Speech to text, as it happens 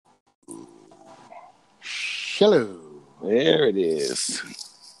Hello. There it is.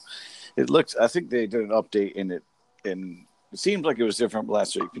 It looks. I think they did an update in it, and it seems like it was different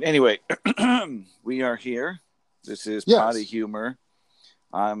last week. But anyway, we are here. This is Potty Humor.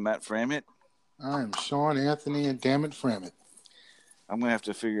 I'm Matt Framit. I'm Sean Anthony, and damn it, Framit. I'm gonna have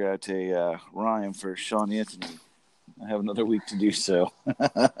to figure out a rhyme for Sean Anthony. I have another week to do so.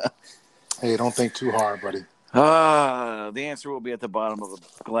 Hey, don't think too hard, buddy. The answer will be at the bottom of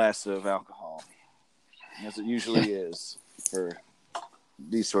a glass of alcohol, as it usually is for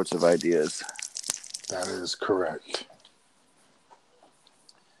these sorts of ideas. That is correct.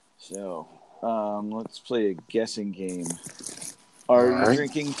 So, let's play a guessing game. Are you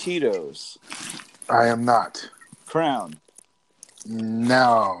drinking Tito's? I am not. Crown?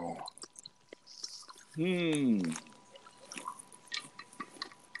 No. You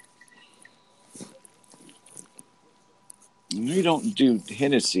don't do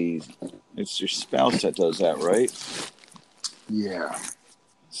Hennessy. It's your spouse that does that, right? Yeah.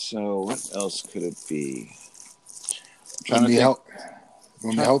 So what else could it be? Want me to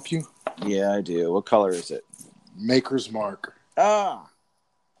help you? Yeah, I do. What color is it? Maker's Mark. Ah.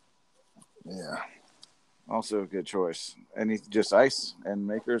 Yeah. Also a good choice. Just ice and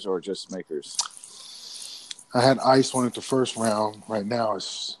Makers or just Makers? I had ice one at the first round. Right now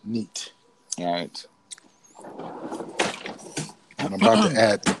it's neat. All right. I'm about to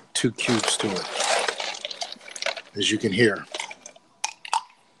add 2 cubes to it, as you can hear.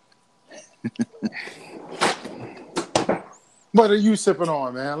 What are you sipping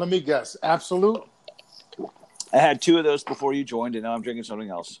on, man? Let me guess. Absolute? I had 2 of those before you joined, and now I'm drinking something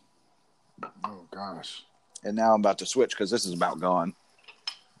else. Oh, gosh. And now I'm about to switch because this is about gone.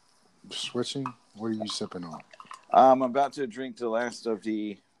 Switching? What are you sipping on? I'm about to drink the last of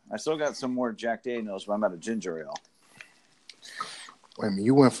the... I still got some more Jack Daniels, but I'm out of ginger ale. Wait a minute,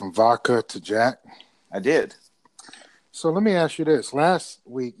 you went from vodka to Jack? I did. So let me ask you this. Last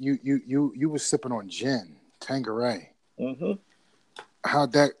week, you were sipping on gin, Tanqueray. Mm-hmm.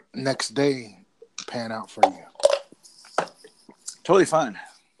 How'd that next day pan out for you? Totally fine.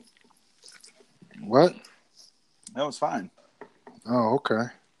 What? That was fine. Oh,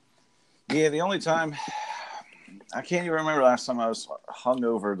 okay. Yeah, the only time... I can't even remember last time I was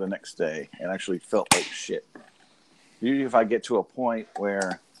hungover the next day and actually felt like shit. Usually if I get to a point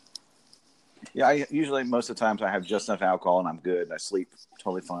where... Yeah, usually most of the times I have just enough alcohol and I'm good. I sleep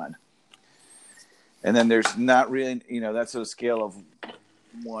totally fine. And then there's not really... that's a scale of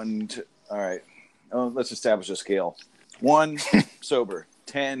 1 to... All right. Oh, let's establish a scale. 1, sober.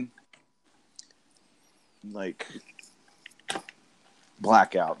 10,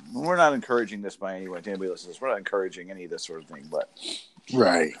 blackout. We're not encouraging this by any way. To anybody listening to this, we're not encouraging any of this sort of thing. But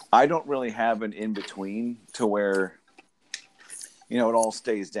right, I don't really have an in between to where it all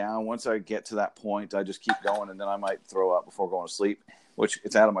stays down. Once I get to that point, I just keep going, and then I might throw up before going to sleep, which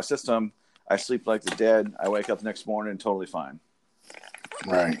it's out of my system. I sleep like the dead. I wake up the next morning totally fine.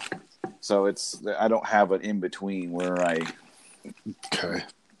 Right. So I don't have an in between where I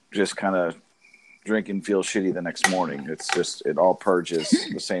just kind of drink and feel shitty the next morning. It's just, it all purges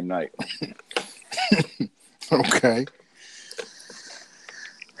the same night. Okay.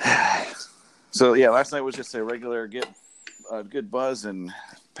 So yeah, last night was just a regular get a good buzz and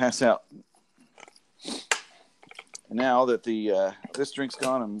pass out. And now that this drink's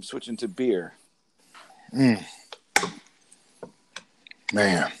gone, I'm switching to beer. Man.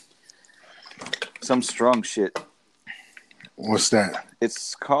 Some strong shit. What's that?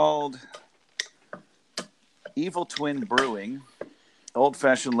 It's called Evil Twin Brewing Old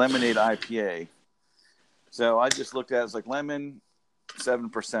Fashioned Lemonade IPA. So I just looked at it as like lemon,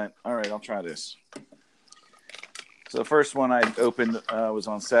 7%. All right, I'll try this. So the first one I opened was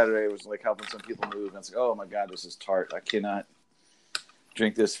on Saturday. It was like helping some people move. And I was like, oh my God, this is tart. I cannot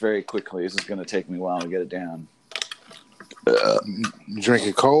drink this very quickly. This is going to take me a while to get it down. You drink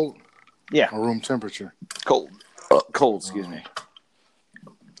it cold? Yeah. Or room temperature? Cold. Cold, excuse me.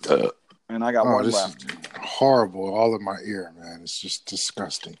 And I got one left. Horrible all in my ear, man. It's just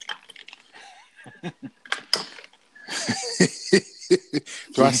disgusting.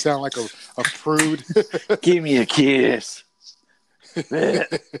 Do I sound like a prude? Give me a kiss.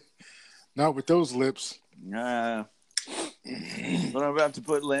 Not with those lips. But I'm about to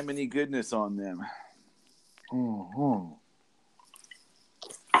put lemony goodness on them. Mm-hmm.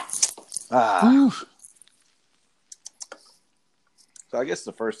 So I guess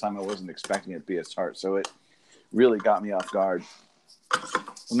the first time I wasn't expecting it to be as tart, so it really got me off guard.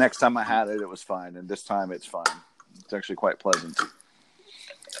 The next time I had it, it was fine, and this time it's fine. It's actually quite pleasant.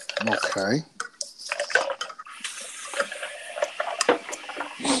 Okay.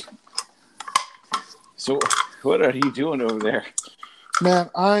 So What are you doing over there? Man,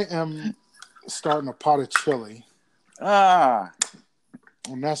 I am starting a pot of chili. Ah.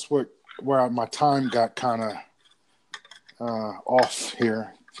 And that's where my time got kind of off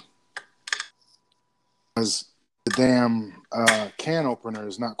here. Because the damn can opener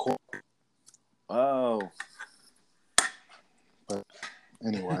is not cool. Oh. But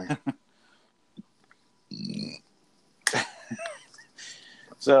anyway.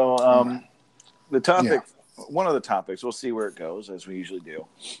 So, the topic, one of the topics, we'll see where it goes, as we usually do.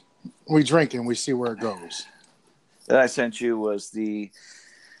 We drink and we see where it goes. That I sent you was the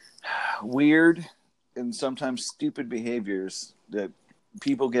weird and sometimes stupid behaviors that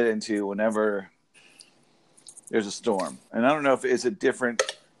people get into whenever there's a storm. And I don't know if is it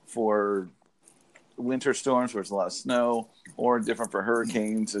different for winter storms where there's a lot of snow, or different for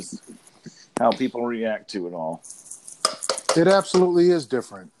hurricanes, is how people react to it all. It absolutely is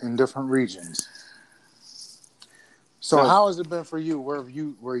different in different regions. So how has it been for you where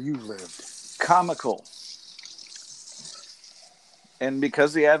you live? Comical. And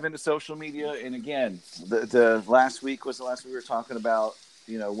because of the advent of social media, and again, the last week was the last we were talking about,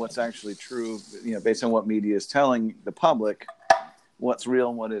 what's actually true, based on what media is telling the public, what's real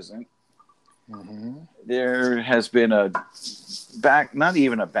and what isn't. Mm-hmm. There has been not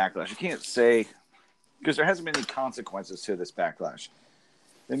even a backlash. You can't say, because there hasn't been any consequences to this backlash.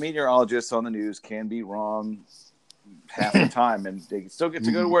 The meteorologists on the news can be wrong half the time, and they still get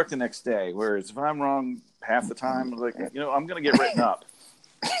to go to work the next day. Whereas if I'm wrong half the time, I'm like, I'm going to get written up.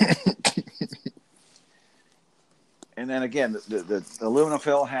 And then again, the aluminum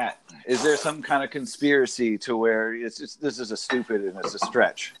foil hat. Is there some kind of conspiracy to where this is a stupid and it's a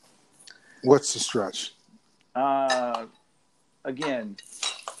stretch? What's the stretch? Again,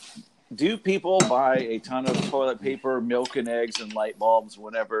 do people buy a ton of toilet paper, milk and eggs, and light bulbs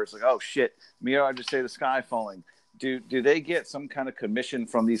whenever it's like, oh shit, meteorologists say the sky falling? Do they get some kind of commission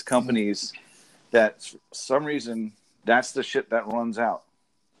from these companies that for some reason that's the shit that runs out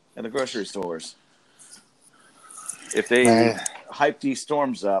at the grocery stores? If they hype these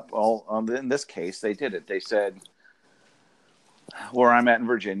storms up, in this case, they did it. They said, where I'm at in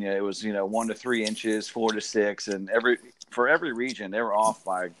Virginia, it was 1 to 3 inches, 4 to 6, and for every region they were off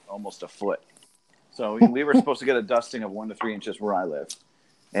by almost a foot. So we were supposed to get a dusting of 1 to 3 inches where I live,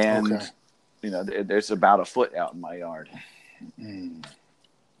 and there's about a foot out in my yard.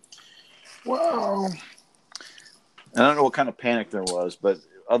 Well, I don't know what kind of panic there was, but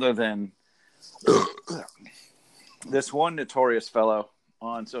other than this one notorious fellow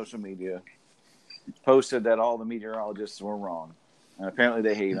on social media posted that all the meteorologists were wrong. And apparently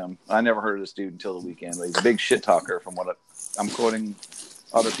they hate him. I never heard of this dude until the weekend, but he's a big shit talker from what I'm quoting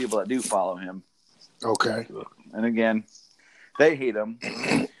other people that do follow him. Okay. And again, they hate him,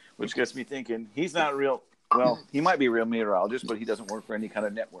 which gets me thinking he's not real. Well, he might be a real meteorologist, but he doesn't work for any kind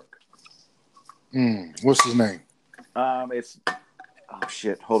of network. What's his name? It's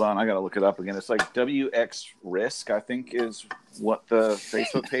shit. Hold on, I gotta look it up again. It's like WX Risk, I think, is what the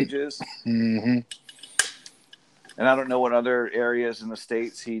Facebook page is. Mm-hmm. And I don't know what other areas in the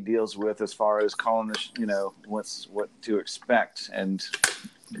States he deals with as far as calling what to expect. And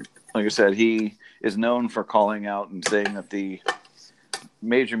like I said, he is known for calling out and saying that the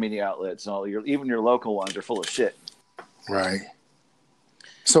major media outlets and even your local ones are full of shit. Right.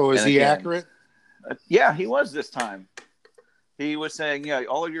 So is he accurate? Yeah, he was this time. He was saying,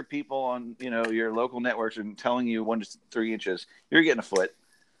 all of your people on, your local networks are telling you 1 to 3 inches. You're getting a foot.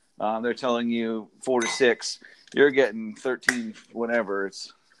 They're telling you 4 to 6. You're getting 13, whatever.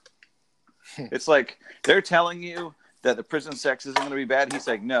 It's like they're telling you that the prison sex isn't going to be bad. He's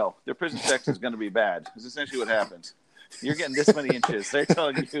like, no, the prison sex is going to be bad. It's essentially what happens. You're getting this many inches. They're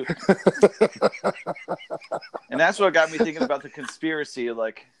telling you. And that's what got me thinking about the conspiracy.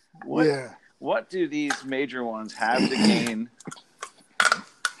 Like, what do these major ones have to gain?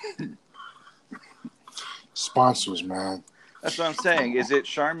 Sponsors, man. That's what I'm saying. Is it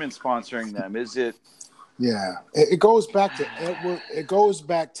Charmin sponsoring them? Is it? Yeah, it goes back to Edward. It goes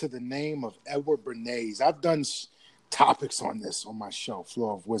back to the name of Edward Bernays. I've done topics on this on my show, Flow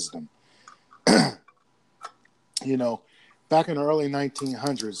of Wisdom. Back in the early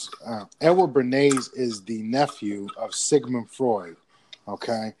 1900s, Edward Bernays is the nephew of Sigmund Freud.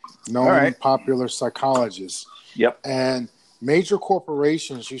 Okay, known popular psychologist. Yep. And major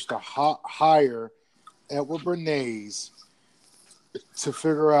corporations used to hire Edward Bernays to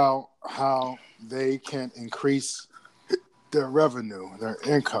figure out how they can increase their revenue, their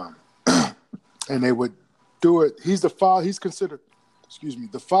income, and they would do it. He's considered,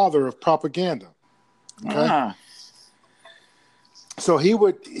 the father of propaganda. Okay. So he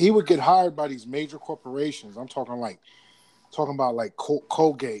would get hired by these major corporations. I'm talking about like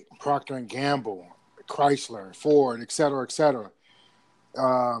Colgate, Procter and Gamble, Chrysler, Ford, et cetera, et cetera.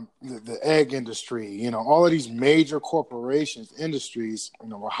 The egg industry, all of these major corporations, industries,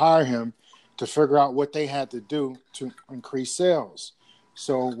 will hire him to figure out what they had to do to increase sales.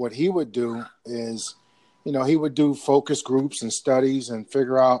 So what he would do is, he would do focus groups and studies and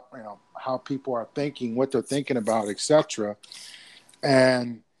figure out, how people are thinking, what they're thinking about, etc.,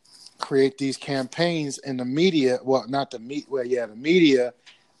 and create these campaigns in the media. Well, not the the media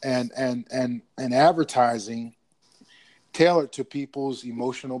and advertising tailored to people's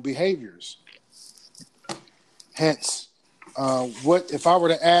emotional behaviors. Hence, what if I were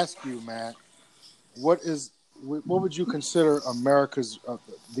to ask you, Matt, what would you consider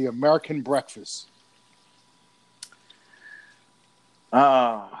the American breakfast?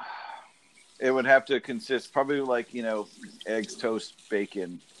 It would have to consist probably like, eggs, toast,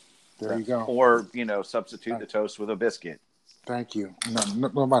 bacon. There you go. Or, substitute the toast with a biscuit. Thank you.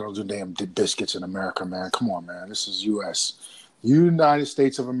 Nobody will do damn biscuits in America, man. Come on, man. This is U.S. United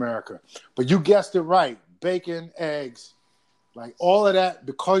States of America. But you guessed it right. Bacon, eggs, like all of that.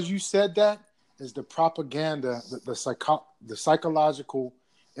 Because you said that is the propaganda, the psychological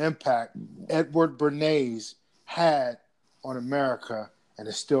impact Edward Bernays had on America, and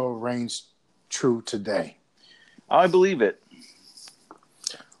it still reigns true today. I believe it.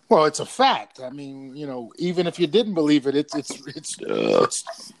 Well, it's a fact. I mean, even if you didn't believe it, it's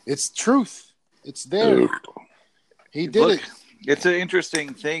truth. It's there. He did it. It's an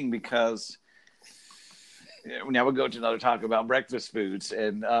interesting thing because now we'll go to another talk about breakfast foods,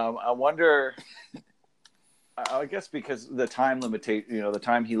 and I wonder. I guess because the time limitation, the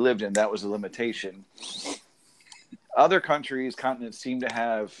time he lived in, that was a limitation. Other countries, continents seem to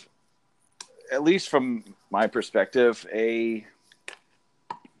have, at least from my perspective, a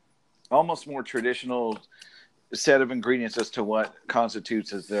almost more traditional set of ingredients as to what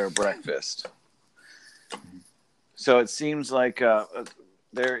constitutes as their breakfast. So it seems like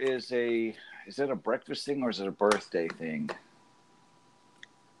there is is it a breakfast thing or is it a birthday thing?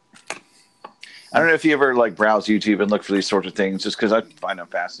 I don't know if you ever browse YouTube and look for these sorts of things, just because I find them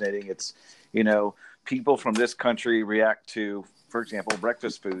fascinating. It's, people from this country react to, for example,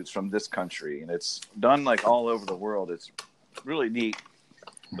 breakfast foods from this country, and it's done all over the world. It's really neat.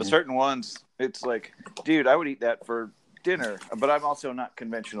 But certain ones, it's like, dude, I would eat that for dinner, but I'm also not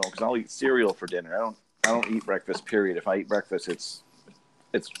conventional because I'll eat cereal for dinner. I don't eat breakfast. Period. If I eat breakfast, it's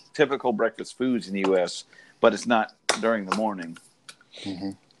typical breakfast foods in the U.S., but it's not during the morning.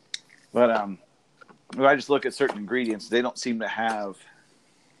 Mm-hmm. But when I just look at certain ingredients, they don't seem to have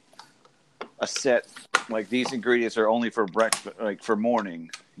a set. Like these ingredients are only for breakfast, for morning.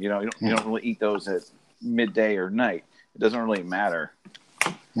 You don't really eat those at midday or night. It doesn't really matter.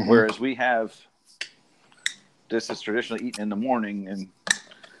 Mm-hmm. Whereas we have, this is traditionally eaten in the morning, and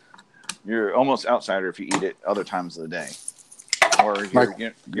you're almost outsider if you eat it other times of the day, or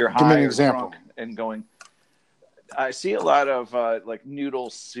you're high or drunk and going. I see a lot of noodle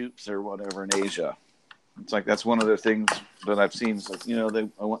soups or whatever in Asia. It's like that's one of the things that I've seen. It's like,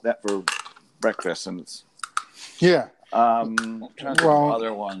 I want that for breakfast, and it's I'm trying to think of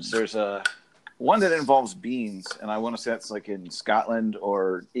other ones. There's one that involves beans, and I want to say that's in Scotland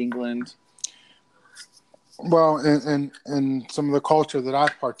or England. Well, and some of the culture that I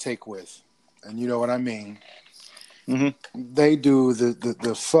partake with, and you know what I mean. Mm-hmm. They do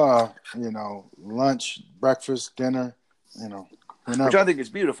the pho, lunch, breakfast, dinner, whenever. Which I think is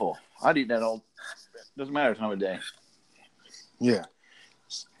beautiful. I'd eat that all. Doesn't matter time of day. Yeah,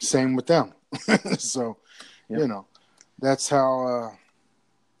 same with them. So, that's how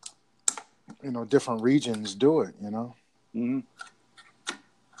different regions do it. Mm-hmm.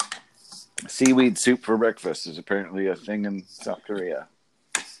 Seaweed soup for breakfast is apparently a thing in South Korea.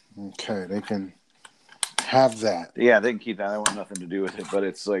 Okay, they can have that. Yeah, they can keep that. I want nothing to do with it, but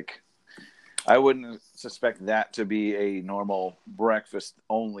it's I wouldn't suspect that to be a normal breakfast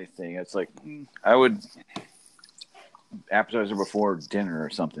only thing. It's I would appetizer before dinner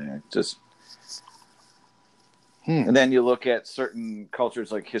or something. Just and then you look at certain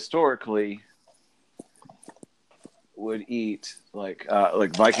cultures, historically would eat like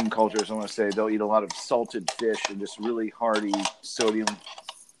Viking cultures. I want to say they'll eat a lot of salted fish and just really hearty sodium,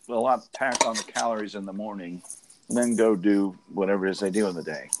 a lot packed on the calories in the morning, and then go do whatever it is they do in the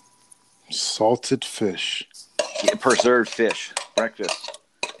day. Salted fish, preserved fish, breakfast,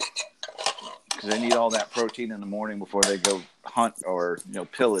 because they need all that protein in the morning before they go hunt or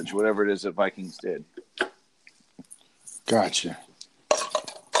pillage, whatever it is that Vikings did. Gotcha.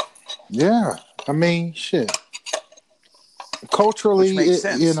 Yeah, I mean, shit. culturally, which makes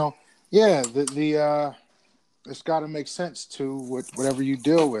sense. yeah, it's got to make sense to whatever you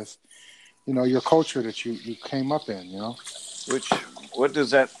deal with, your culture that you came up in, What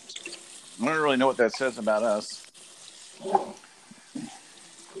does that? I don't really know what that says about us.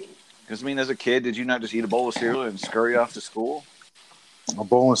 Because, I mean, as a kid, did you not just eat a bowl of cereal and scurry off to school? A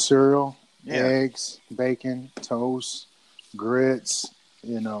bowl of cereal, Yeah. eggs, bacon, toast, grits,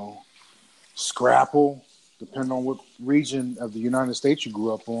 scrapple, depending on what region of the United States you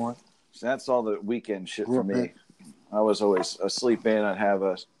grew up on. So that's all the weekend shit Grew for up me. in. I was always asleep in. I'd have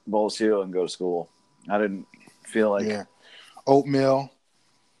a bowl of cereal and go to school. I didn't feel like Oatmeal.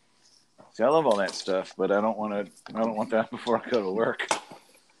 See, I love all that stuff, but I don't want that before I go to work.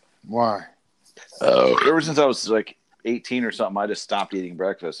 Why? Ever since I was like 18 or something, I just stopped eating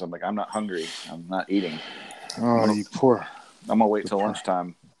breakfast. I'm like, I'm not hungry. I'm not eating. Oh, you poor. I'm gonna wait till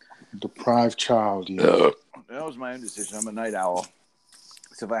lunchtime. Deprived child. That was my own decision. I'm a night owl.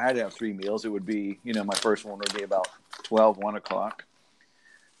 So if I had to have 3 meals, it would be, my first one would be about 12, 1 o'clock.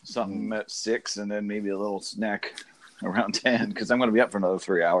 Something at 6, and then maybe a little snack around 10, because I'm going to be up for another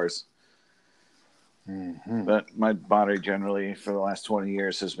 3 hours. Mm-hmm. But my body generally, for the last 20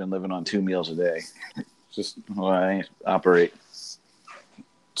 years, has been living on 2 meals a day. Just how I operate.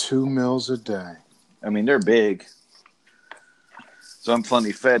 2 meals a day. I mean, they're big. So I'm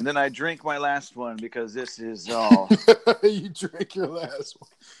plenty fed. And then I drink my last one because this is all. You drink your last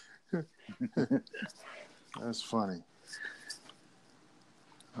one. That's funny.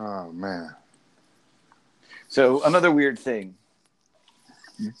 Oh, man. So another weird thing.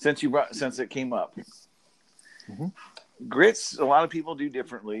 Since it came up. Mm-hmm. Grits, a lot of people do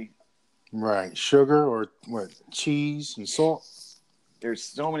differently. Right. Sugar or what? Cheese and salt? There's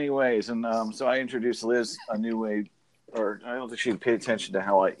so many ways. And so I introduced Liz a new way, or I don't think she paid attention to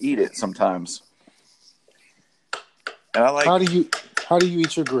how I eat it sometimes. And I like. How do you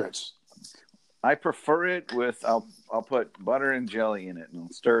eat your grits? I prefer it with I'll put butter and jelly in it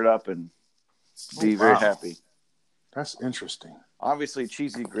and stir it up and be very happy. That's interesting. Obviously,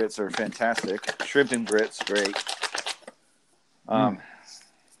 cheesy grits are fantastic. Shrimp and grits, great.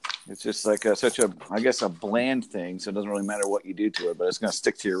 It's just like such a bland thing, so it doesn't really matter what you do to it, but it's going to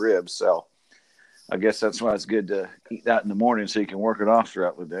stick to your ribs. So I guess that's why it's good to eat that in the morning so you can work it off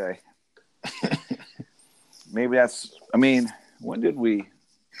throughout the day. Maybe when did we...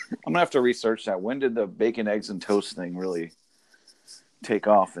 I'm going to have to research that. When did the bacon, eggs, and toast thing really take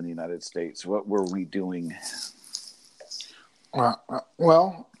off in the United States? What were we doing?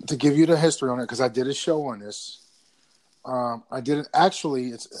 Well, to give you the history on it, because I did a show on this.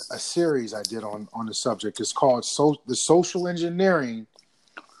 It's a series I did on the subject. It's called The Social Engineering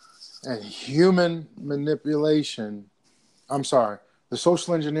and Human Manipulation. I'm sorry, The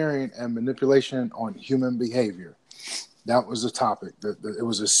Social Engineering and Manipulation on Human Behavior. That was the topic. It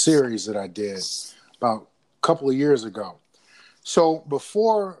was a series that I did about a couple of years ago. So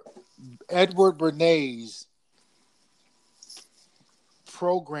before Edward Bernays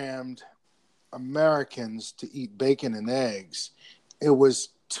programmed Americans to eat bacon and eggs, it was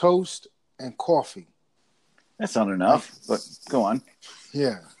toast and coffee. That's not enough, but go on.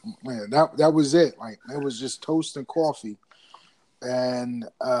 Yeah, man, that was it. Like, it was just toast and coffee. And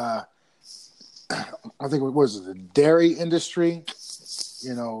I think it was the dairy industry,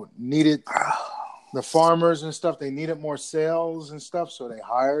 needed the farmers and stuff. They needed more sales and stuff, so they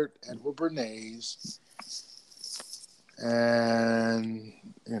hired Edward Bernays. And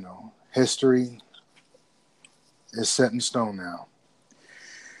history is set in stone now.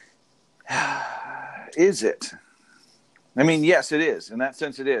 Is it? I mean, yes, it is. In that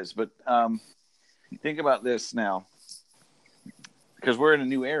sense, it is. But think about this now, because we're in a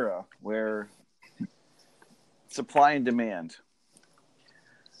new era where supply and demand.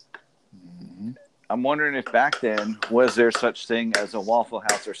 Mm-hmm. I'm wondering if back then was there such thing as a Waffle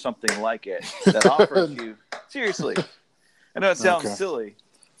House or something like it that offers you seriously. I know it sounds silly,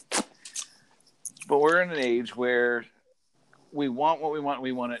 but we're in an age where we want what we want.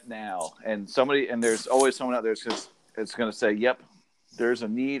 We want it now, and there's always someone out there that's going to say, "Yep, there's a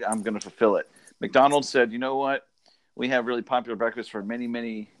need. I'm going to fulfill it." McDonald's said, "You know what? We have really popular breakfast for many,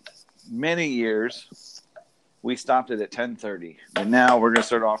 many, many years. We stopped it at 10:30, and now we're going to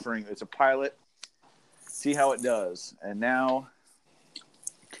start offering. It's a pilot. See how it does." And now,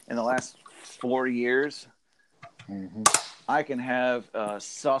 in the last 4 years, I can have a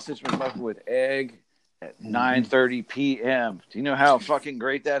sausage McMuffin with egg at 9:30 p.m. Do you know how fucking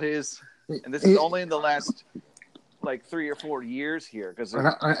great that is? And this is only in the last 3 or 4 years here, because that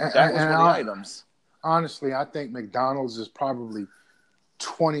was one of the items. Honestly, I think McDonald's is probably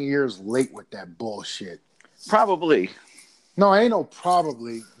 20 years late with that bullshit. Probably. No, ain't no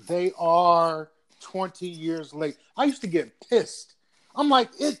probably. They are 20 years late. I used to get pissed. I'm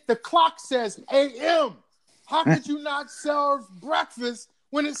like, the clock says a.m. How could you not serve breakfast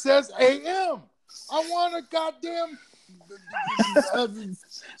when it says a.m.? I want a goddamn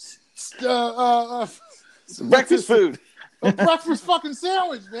breakfast food. A breakfast fucking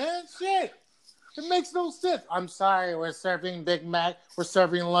sandwich, man. Shit. It makes no sense. I'm sorry, we're serving Big Mac. We're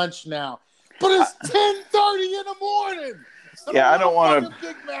serving lunch now. But it's 10:30 in the morning. I don't want a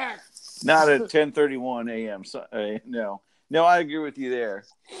Big Mac. Not at 10:31 a.m. So, no, I agree with you there.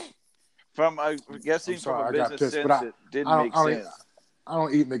 From guessing from a business sense, it didn't make sense. I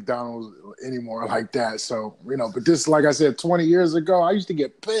don't eat McDonald's anymore like that. So, but this, like I said, 20 years ago, I used to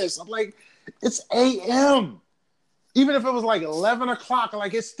get pissed. I'm like, it's a.m. Even if it was like 11 o'clock,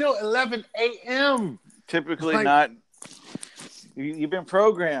 like it's still 11 a.m. Typically not. You've been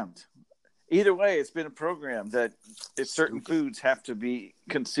programmed. Either way, it's been a program that certain foods have to be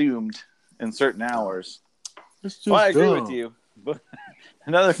consumed in certain hours. Well, I agree with you. But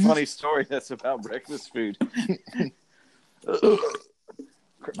another funny story that's about breakfast food. No,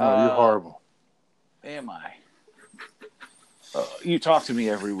 you're horrible. Am I? You talk to me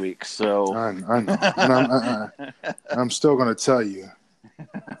every week, so I know. And I'm still going to tell you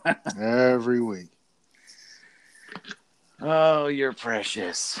every week. Oh, you're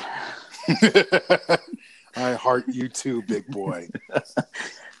precious. I heart you too, big boy.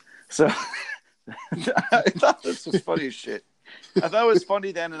 So I thought this was funny as shit. I thought it was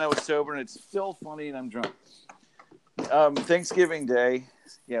funny then, and I was sober, and it's still funny, and I'm drunk. Thanksgiving Day.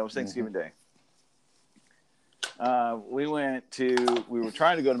 Yeah, it was Thanksgiving Day. We were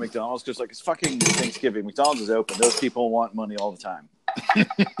trying to go to McDonald's because, it's fucking Thanksgiving. McDonald's is open. Those people want money all the time.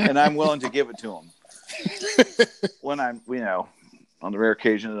 And I'm willing to give it to them. When I'm, on the rare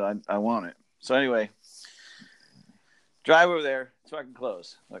occasion that I want it. So anyway, drive over there. It's fucking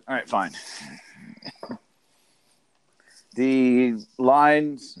closed. Like, all right, fine. The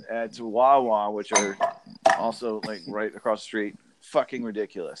lines at Wawa, which are also right across the street, fucking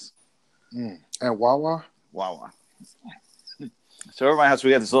ridiculous. At Wawa? Wawa. So over my house, we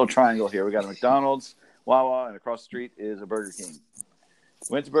got this little triangle here. We got a McDonald's, Wawa, and across the street is a Burger King.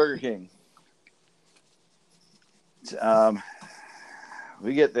 Went to Burger King.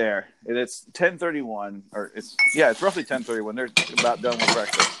 We get there, and it's 10:31, or it's roughly 10:31. They're about done with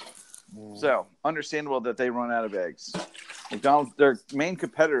breakfast. So understandable that they run out of eggs. McDonald's, their main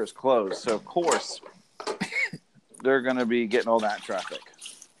competitor, is closed, so of course they're going to be getting all that traffic.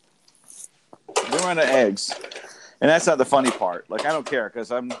 They run out of eggs, and that's not the funny part. I don't care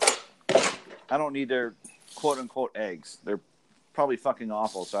because I don't need their quote unquote eggs. They're probably fucking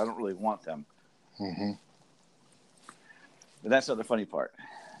awful, so I don't really want them. Mm-hmm. But that's not the funny part.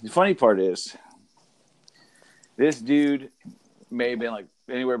 The funny part is this dude may have been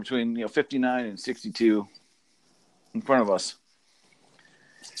anywhere between 59 and 62 in front of us.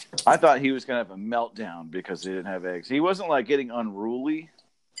 I thought he was going to have a meltdown because he didn't have eggs. He wasn't getting unruly,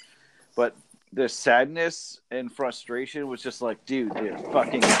 but the sadness and frustration was just dude, they're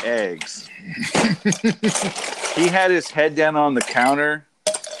fucking eggs. He had his head down on the counter.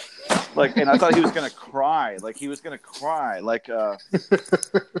 And I thought he was going to cry. He was going to cry. Like a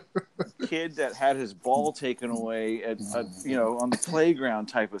kid that had his ball taken away at on the playground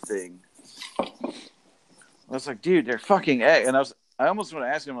type of thing. I was like, dude, they're fucking egg. And I almost want to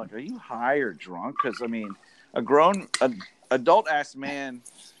ask him, are you high or drunk? Because, a grown adult-ass man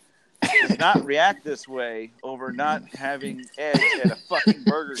does not react this way over not having eggs at a fucking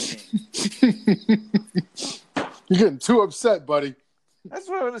Burger King. You're getting too upset, buddy. That's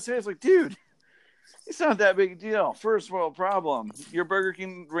what I want to say. It's dude, it's not that big a deal. First world problem. Your Burger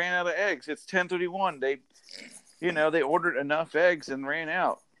King ran out of eggs. It's 10:31. They ordered enough eggs and ran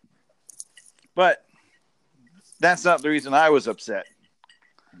out. But that's not the reason I was upset.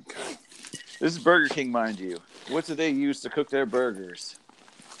 Okay. This is Burger King, mind you. What do they use to cook their burgers?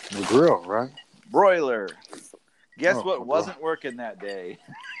 The grill, right? Broiler. Guess what wasn't working that day?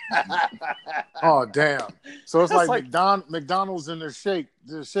 Oh, damn. So it's McDonald's and their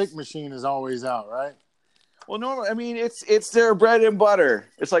shake machine is always out, right? Well, normally, it's their bread and butter.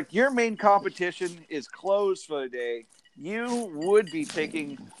 It's your main competition is closed for the day. You would be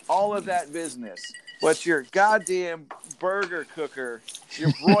taking all of that business. But your goddamn burger cooker,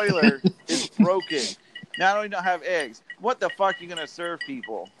 your broiler is broken. Not only don't have eggs, what the fuck are you going to serve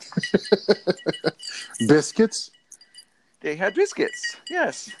people? Biscuits? They had biscuits.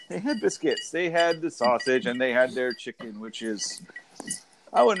 Yes, they had biscuits. They had the sausage, and they had their chicken, which is...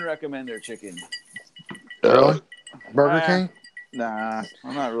 I wouldn't recommend their chicken. Really? Burger King? Nah,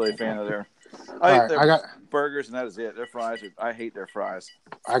 I'm not really a fan of their... I All eat right, their burgers and that is it. Their fries, I hate their fries.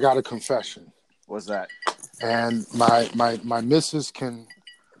 I got a confession, What's that? and my missus can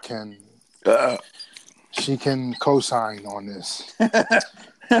she can co-sign on this.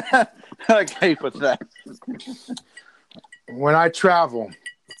 Okay, what's that? When I travel,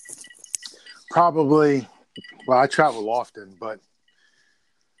 probably, well, I travel often, but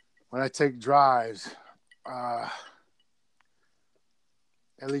when I take drives, at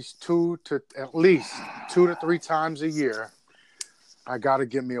least two to 3 times a year, I gotta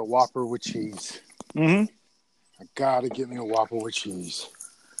get me a Whopper with cheese. Mm-hmm. I gotta get me a Whopper with cheese.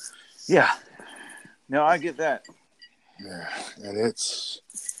 Yeah. No, I get that. Yeah, and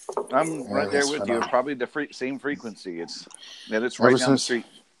I'm right there with you. Probably the same frequency. It's right down the street.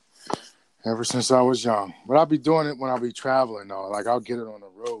 Ever since I was young, but I'll be doing it when I'll be traveling though. Like I'll get it on the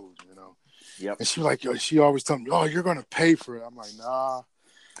road, you know. Yep. And she always tells me, "Oh, you're gonna pay for it." I'm like, "Nah,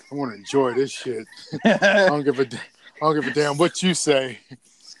 I want to enjoy this shit. I don't give a damn what you say.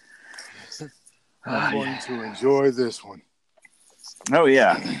 I'm going to enjoy this one." Oh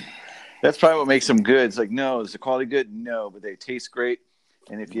yeah, that's probably what makes them good. It's like, no, is the quality good? No, but they taste great.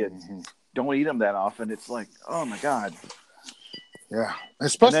 And if you don't eat them that often, it's like, oh my god. Yeah,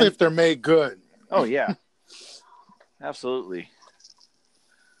 especially if they're made good. Oh yeah, absolutely.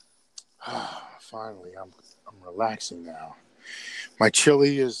 Finally, I'm relaxing now. My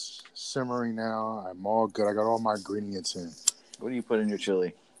chili is simmering now. I'm all good. I got all my ingredients in. What do you put in your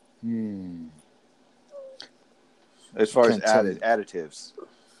chili? As far as additives,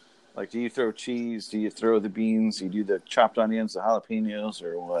 like, do you throw cheese? Do you throw the beans? Do you do the chopped onions, the jalapenos,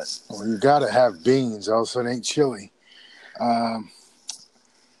 or what? Well, you got to have beans, else it ain't chili.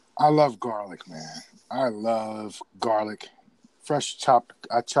 I love garlic, man. I love garlic. Fresh chopped.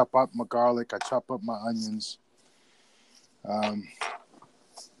 I chop up my garlic. I chop up my onions. And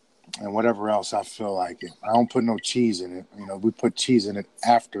whatever else I feel like it. I don't put no cheese in it. You know, we put cheese in it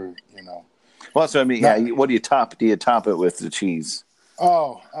after, you know. Well, that's what I mean. Yeah. What do you top? Do you top it with the cheese?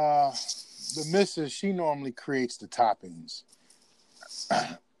 Oh, the missus, she normally creates the toppings.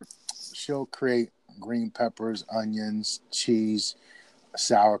 She'll create green peppers, onions, cheese,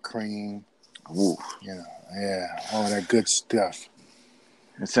 sour cream. Ooh. You know, yeah, all that good stuff.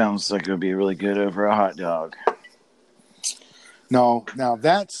 It sounds like it would be really good over a hot dog. No, now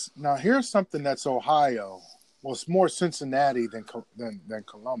here's something that's Ohio. Well, it's more Cincinnati than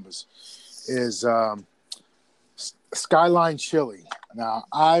Columbus. Is Skyline chili. Now,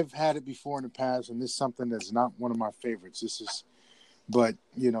 I've had it before in the past, and this is something that's not one of my favorites. But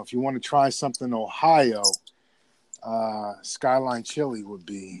you know, if you want to try something Ohio, Skyline chili would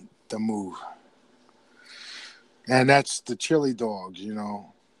be the move. And that's the chili dogs, you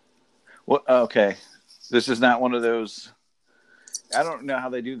know. Well, okay. This is not one of those. I don't know how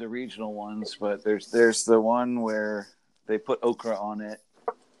they do the regional ones, but there's the one where they put okra on it.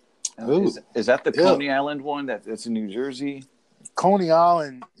 Is that the Coney Island one that's in New Jersey? Coney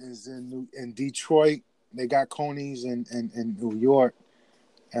Island is in Detroit. They got Coney's in New York,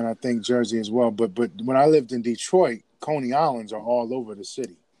 and I think Jersey as well. But when I lived in Detroit, Coney Islands are all over the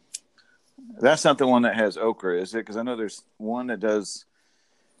city. That's not the one that has okra, is it? Because I know there's one that does.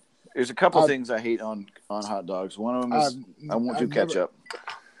 There's a couple things I hate on hot dogs. One of them is I won't do ketchup.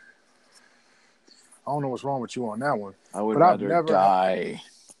 I don't know what's wrong with you on that one. I would rather die.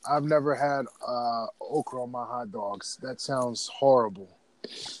 I've never had okra on my hot dogs. That sounds horrible.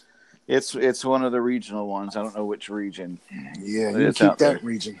 It's one of the regional ones. I don't know which region. Yeah, you keep that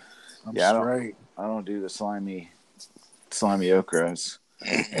region. I'm straight. I don't do the slimy okra.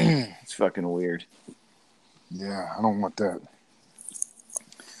 It's fucking weird. Yeah, I don't want that.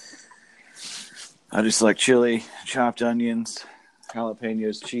 I just like chili, chopped onions,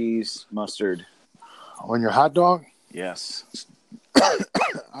 jalapenos, cheese, mustard. On your hot dog? Yes.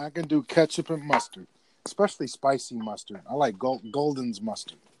 I can do ketchup and mustard, especially spicy mustard. I like Golden's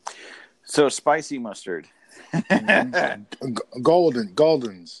mustard. So spicy mustard.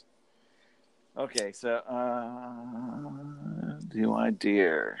 Golden's. Okay, so do I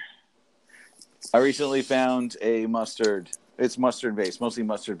dare? I recently found a mustard. It's mustard based, mostly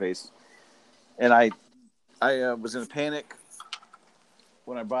mustard based, and I was in a panic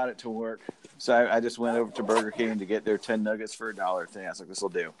when I brought it to work. So I just went over to Burger King to get their 10 nuggets for $1 thing. I was like, this will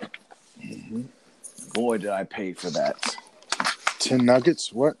do. Mm-hmm. Boy, did I pay for that. 10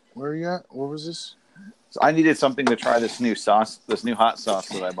 nuggets? What? Where are you at? What was this? So I needed something to try this new sauce, this new hot sauce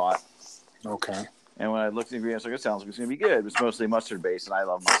that I bought. Okay. And when I looked at the ingredients, I was like, it sounds like it's going to be good. It's mostly mustard based, and I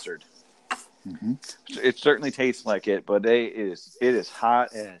love mustard. Mm-hmm. It certainly tastes like it, but it is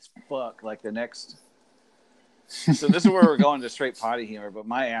hot as fuck. Like the next So this is where we're going to straight potty humor, but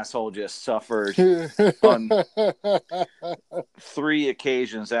my asshole just suffered on 3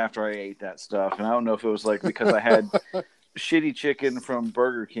 occasions after I ate that stuff. And I don't know if it was like because I had shitty chicken from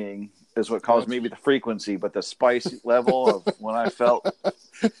Burger King is what caused maybe the frequency, but the spice level of when I felt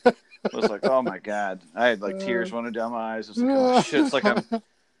was like, oh my God. I had like tears running down my eyes. I was like, oh shit, it's like I'm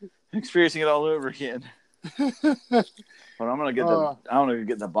experiencing it all over again. But I'm gonna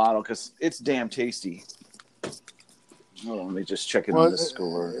get the bottle because it's damn tasty. Hold on, let me just check it on this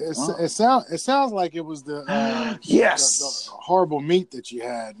score. It sounds like it was the yes, the horrible meat that you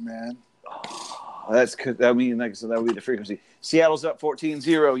had, man. Oh, that's good. I mean, like I said, that would be the frequency. Seattle's up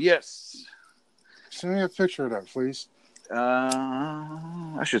 14-0. Yes. Send me a picture of that, please.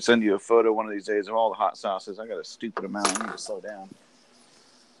 I should send you a photo one of these days of all the hot sauces. I got a stupid amount. I need to slow down.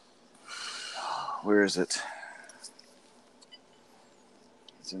 Where is it?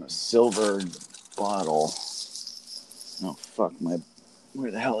 It's in a silver bottle. Oh, fuck.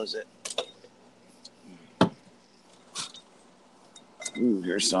 Where the hell is it? Ooh,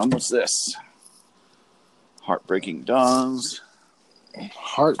 here's some. What's this? Heartbreaking Dawns.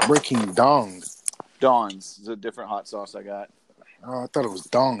 Heartbreaking Dong. Dawns is a different hot sauce I got. Oh, I thought it was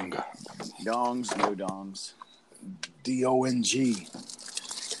Dong. Dongs, no dongs. D-O-N-G.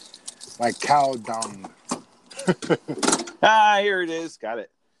 Like cow dung. Here it is. Got it.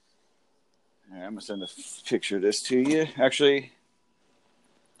 All right, I'm going to send a picture of this to you. Actually,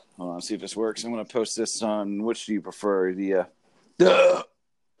 hold on, see if this works. I'm going to post this on, which do you prefer? The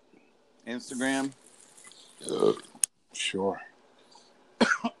Instagram? Sure.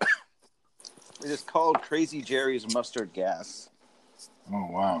 It is called Crazy Jerry's Mustard Gas. Oh,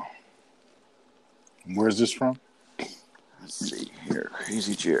 wow. Where's this from? Let's see here.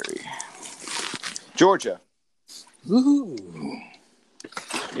 Crazy Jerry. Georgia. Ooh.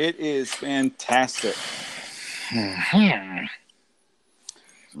 It is fantastic. Mm-hmm.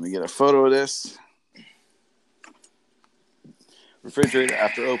 Let me get a photo of this. Refrigerator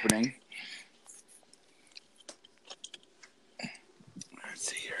after opening. Let's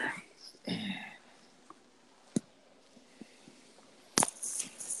see here.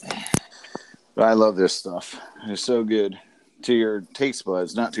 But I love this stuff. It's so good to your taste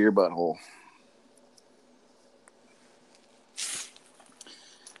buds, not to your butthole.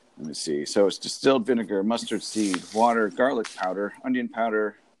 Let me see. So it's distilled vinegar, mustard seed, water, garlic powder, onion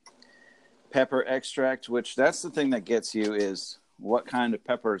powder, pepper extract, which that's the thing that gets you is what kind of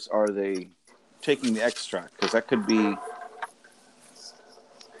peppers are they taking the extract? Because that could be,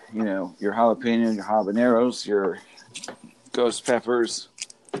 you know, your jalapeno, your habaneros, your ghost peppers,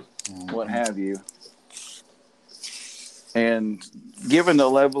 what have you. And given the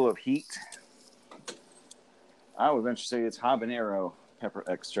level of heat, I would venture to say it's habanero pepper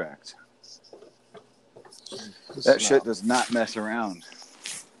extract. That shit does not mess around.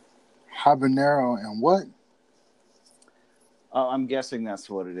 Habanero and what? I'm guessing that's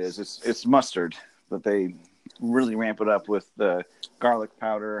what it is. It's mustard, but they really ramp it up with the garlic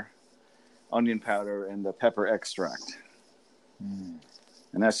powder, onion powder, and the pepper extract. Mm.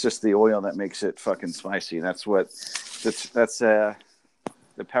 And that's just the oil that makes it fucking spicy. That's the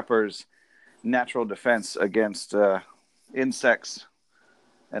pepper's natural defense against insects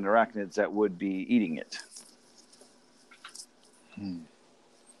and arachnids that would be eating it.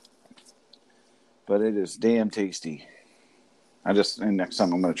 But it is damn tasty. And next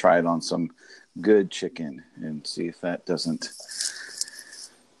time I'm going to try it on some good chicken and see if that doesn't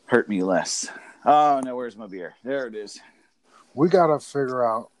hurt me less. Oh, no, where's my beer? There it is. We got to figure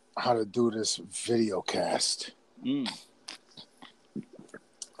out how to do this video cast.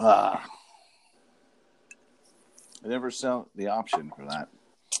 I never saw the option for that.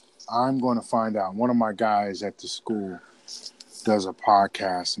 I'm going to find out. One of my guys at the school does a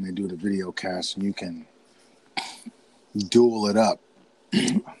podcast and they do the video cast and you can duel it up.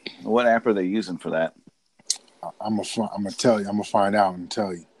 What app are they using for that? I'm gonna tell you. I'm gonna find out and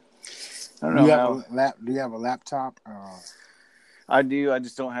tell you. I don't know. Do you have a laptop? I do. I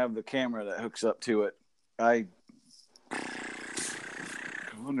just don't have the camera that hooks up to it. I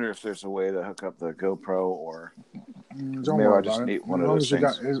wonder if there's a way to hook up the GoPro or don't maybe I just need one of those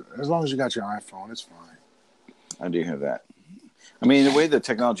things. As long as you got your iPhone, it's fine. I do have that. I mean, the way the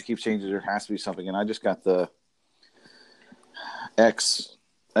technology keeps changing, there has to be something. And I just got the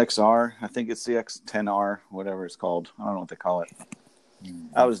XR. I think it's the X10R, whatever it's called. I don't know what they call it.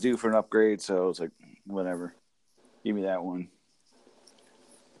 I was due for an upgrade, so I was like, whatever. Give me that one.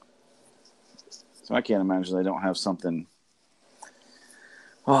 So I can't imagine they don't have something.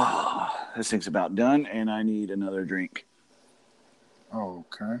 Oh, this thing's about done, and I need another drink. Oh,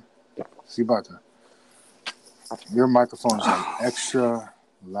 okay. See about that. Your microphone is like extra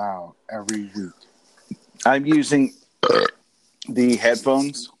loud every week. I'm using the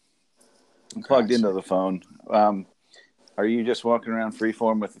headphones plugged into the phone. Are you just walking around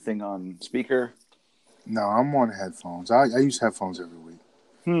freeform with the thing on speaker? No, I'm on headphones. I use headphones every week.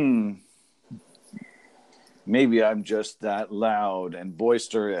 Maybe I'm just that loud and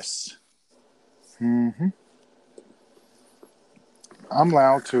boisterous. Mm-hmm. I'm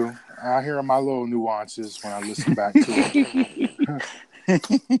loud too. I hear my little nuances when I listen back to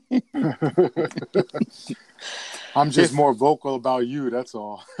it. I'm just more vocal about you, that's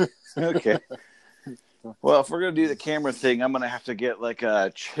all. Okay. Well, if we're going to do the camera thing, I'm going to have to get like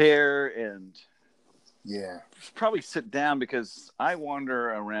a chair and probably sit down because I wander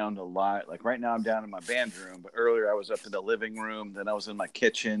around a lot. Like right now I'm down in my band room, but earlier I was up in the living room, then I was in my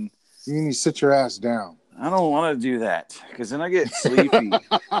kitchen. You need to sit your ass down. I don't want to do that because then I get sleepy. Sound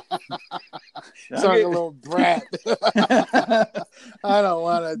like a little brat. I don't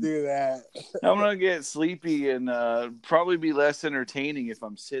want to do that. I'm going to get sleepy and probably be less entertaining if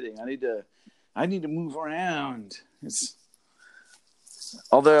I'm sitting. I need to move around.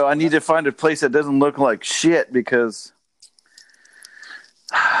 Although I need to find a place that doesn't look like shit because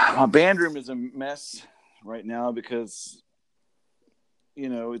my band room is a mess right now because,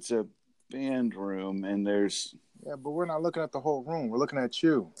 it's a band room and there's... Yeah, but we're not looking at the whole room. We're looking at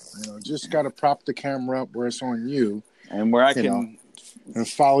you. Just got to prop the camera up where it's on you. And where I can... and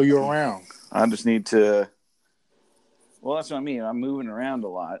follow you around. I just need to... Well, that's what I mean. I'm moving around a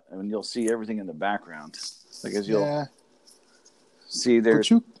lot and you'll see everything in the background. Because you'll see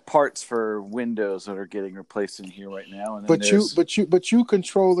there's parts for windows that are getting replaced in here right now. And but you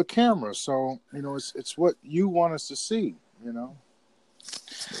control the camera. So, it's what you want us to see,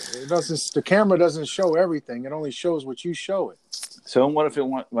 It doesn't. The camera doesn't show everything. It only shows what you show it. So what if I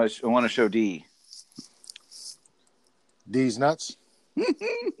want to show D? D's nuts.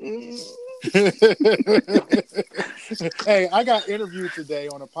 Hey, I got interviewed today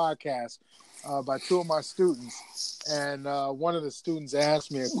on a podcast by two of my students, and one of the students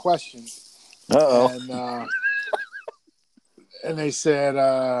asked me a question. And they said,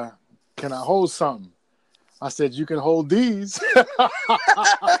 "Can I hold something?" I said, "You can hold these."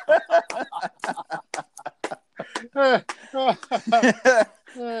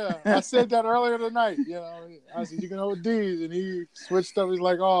 Yeah, I said that earlier tonight. I said, "You can hold these," and he switched up. He's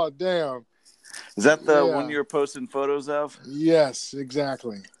like, "Oh, damn." Is that the one you were posting photos of? Yes,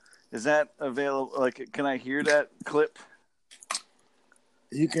 exactly. Is that available? Like, can I hear that clip?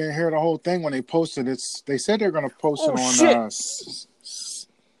 You can hear the whole thing when they post it. They said they're going to post it on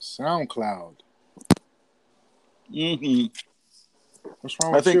SoundCloud. Mm-hmm. What's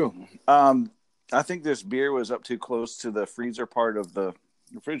wrong with you? I think this beer was up too close to the freezer part of the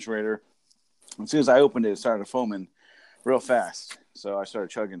refrigerator. As soon as I opened it started foaming real fast. So I started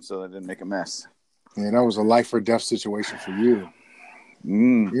chugging so that it didn't make a mess. Yeah, that was a life or death situation for you.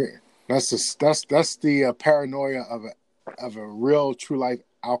 Yeah, that's the paranoia of a real true life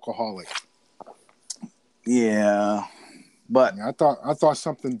alcoholic. Yeah, but I thought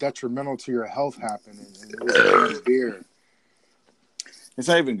something detrimental to your health happened, and it was beer. It's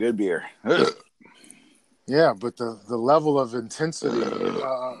not even good beer. Yeah, but the level of intensity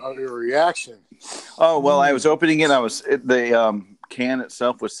of your reaction. Oh well, I was opening it. The can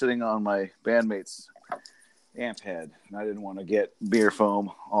itself was sitting on my bandmate's amp head, and I didn't want to get beer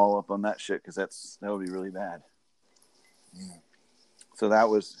foam all up on that shit because that would be really bad. Yeah. So that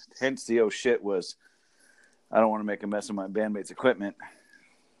was hence the shit was. I don't want to make a mess of my bandmate's equipment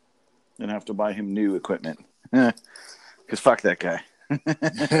and have to buy him new equipment because fuck that guy.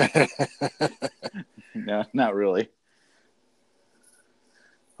 No, not really.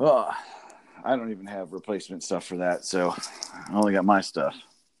 Oh, I don't even have replacement stuff for that, so I only got my stuff.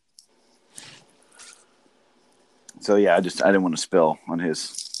 So yeah, I didn't want to spill on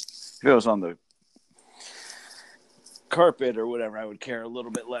his. If it was on the carpet or whatever, I would care a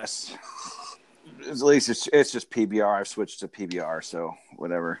little bit less. At least it's just PBR. I've switched to PBR, so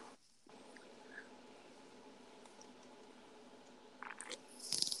whatever.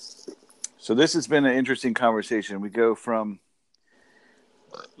 So this has been an interesting conversation. We go from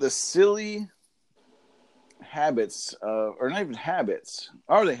the silly habits, or not even habits.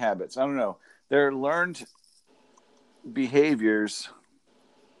 Are they habits? I don't know. They're learned behaviors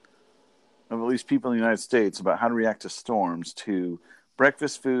of at least people in the United States about how to react to storms, to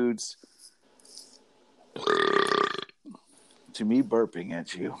breakfast foods, to me burping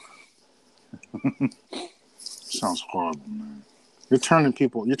at you. Sounds horrible, man. You're turning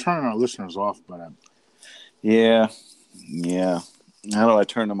our listeners off by that. Yeah. How do I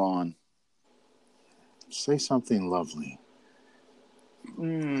turn them on? Say something lovely.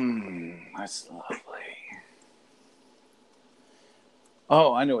 That's lovely.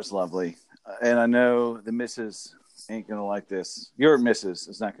 Oh, I know it's lovely. And I know the missus ain't going to like this. Your missus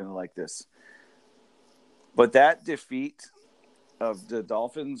is not going to like this. But that defeat of the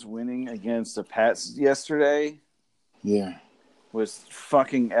Dolphins winning against the Pats yesterday was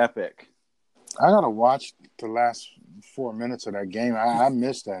fucking epic. I got to watch the last 4 minutes of that game. I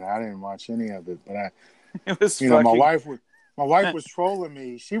missed that. I didn't watch any of it. But it was fucking... my wife was trolling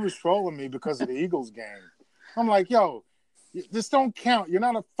me. She was trolling me because of the Eagles game. I'm like, yo, this don't count. You're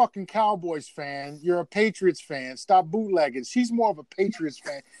not a fucking Cowboys fan. You're a Patriots fan. Stop bootlegging. She's more of a Patriots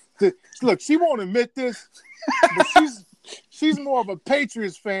fan. Look, she won't admit this, but she's more of a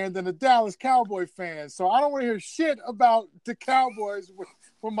Patriots fan than a Dallas Cowboy fan. So I don't want to hear shit about the Cowboys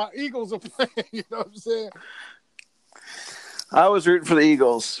when my Eagles are playing. You know what I'm saying? I was rooting for the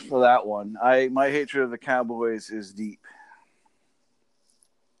Eagles for that one. My hatred of the Cowboys is deep.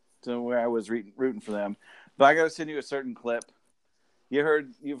 So where I was rooting for them. But I got to send you a certain clip. You've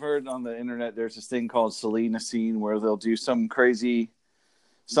heard on the internet there's this thing called Selena Scene where they'll do some crazy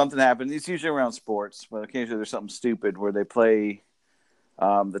something happen. It's usually around sports, but occasionally there's something stupid where they play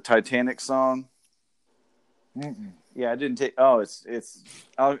the Titanic song. Mm-mm. Yeah, I didn't take. Oh, it's.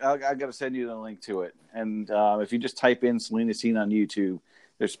 I got to send you the link to it, and if you just type in Selena Scene on YouTube,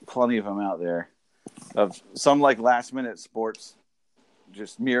 there's plenty of them out there, of some like last minute sports,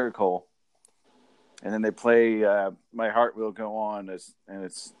 just miracle, and then they play "My Heart Will Go On" and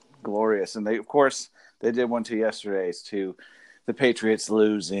it's glorious. And they, of course, they did one to yesterday's too, the Patriots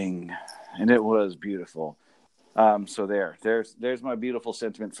losing, and it was beautiful. So there's my beautiful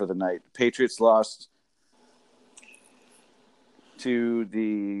sentiment for the night. Patriots lost to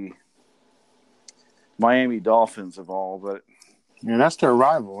the Miami Dolphins of all, but yeah, that's their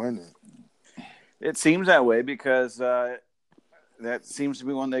rival, isn't it? It seems that way because that seems to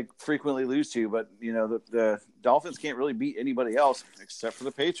be one they frequently lose to. But you know, the Dolphins can't really beat anybody else except for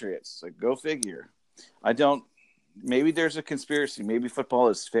the Patriots. Like, go figure. Maybe there's a conspiracy. Maybe football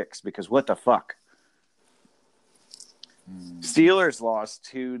is fixed because what the fuck? Steelers lost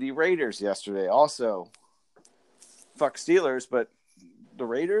to the Raiders yesterday. Also, fuck Steelers, but the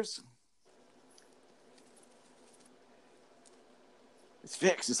Raiders, it's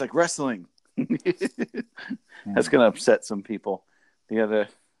fixed. It's like wrestling. That's going to upset some people. The other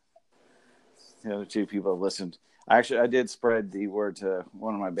two people have listened. I did spread the word to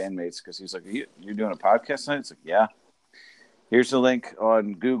one of my bandmates because he's like, you're doing a podcast tonight? It's like, yeah. Here's the link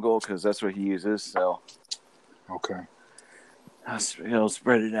on Google because that's what he uses. So, okay. He'll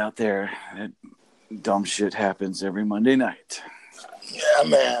spread it out there. Dumb shit happens every Monday night. Yeah,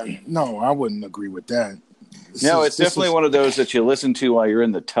 man. No, I wouldn't agree with that. It's definitely one of those that you listen to while you're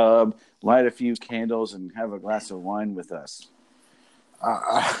in the tub, light a few candles, and have a glass of wine with us.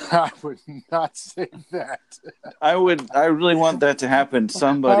 I would not say that. I really want that to happen.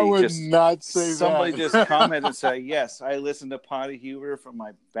 Somebody not say somebody that. just comment and say, yes, I listen to Potty Huber from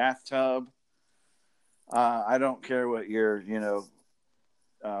my bathtub. I don't care what your,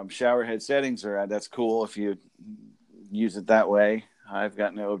 shower head settings are at. That's cool if you use it that way. I've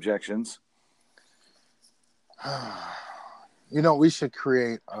got no objections. We should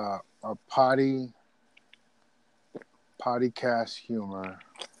create a podcast humor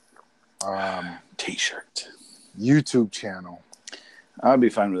T-shirt, YouTube channel. I'd be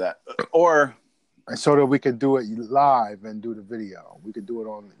fine with that. Or so that we could do it live and do the video. We could do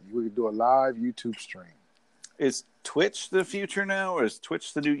a live YouTube stream. Is Twitch the future now, or is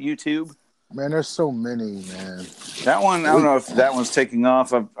Twitch the new YouTube? Man, there's so many, man. That one, I don't know if that one's taking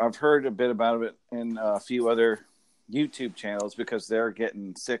off. I've heard a bit about it in a few other YouTube channels because they're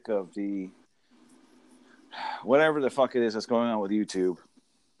getting sick of the whatever the fuck it is that's going on with YouTube.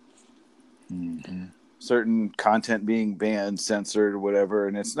 Mm-hmm. Certain content being banned, censored, or whatever,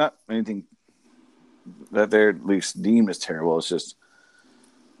 and it's not anything that they're at least deemed as terrible. It's just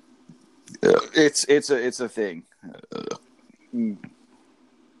it's a thing.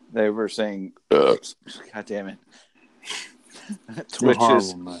 They were saying, God damn it.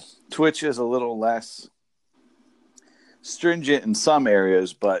 Twitch is a little less stringent in some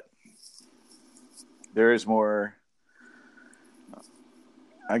areas, but there is more,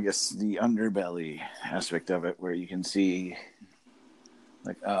 I guess, the underbelly aspect of it where you can see,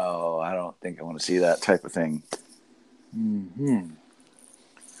 like, oh, I don't think I want to see that type of thing. Mm-hmm.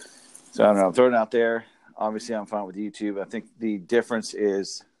 So I don't know. I'm throwing it out there. Obviously, I'm fine with YouTube. I think the difference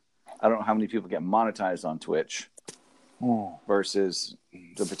is I don't know how many people get monetized on Twitch versus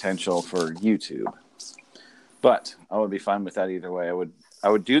the potential for YouTube. But I would be fine with that either way. I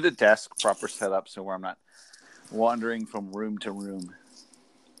would do the desk proper setup so where I'm not wandering from room to room.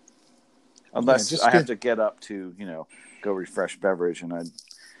 Unless I have to get up to, go refresh beverage. And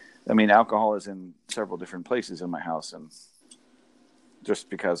alcohol is in several different places in my house. And just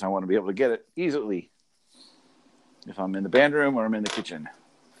because I want to be able to get it easily if I'm in the band room or I'm in the kitchen.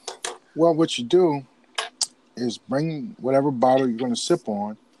 Well, what you do is bring whatever bottle you're going to sip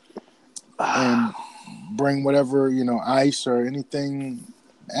on and bring whatever, ice or anything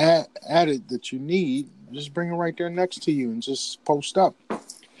added that you need. Just bring it right there next to you and just post up.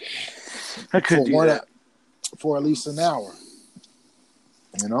 I could do that. For at least an hour.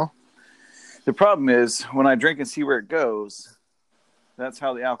 The problem is when I drink and see where it goes, that's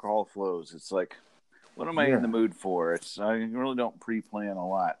how the alcohol flows. It's like, what am I in the mood for? I really don't pre-plan a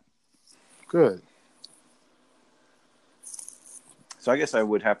lot. Good. So I guess I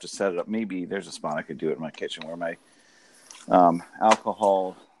would have to set it up. Maybe there's a spot I could do it in my kitchen where my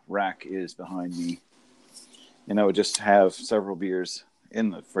alcohol rack is behind me. And I would just have several beers in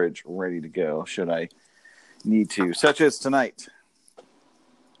the fridge ready to go should I need to. Such as tonight.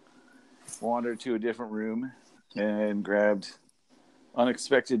 Wandered to a different room and grabbed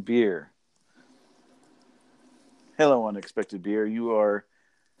unexpected beer. Hello, unexpected beer. You are...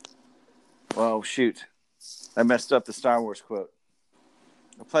 Well, shoot. I messed up the Star Wars quote.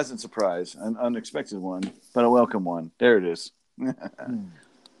 A pleasant surprise, an unexpected one, but a welcome one. There it is.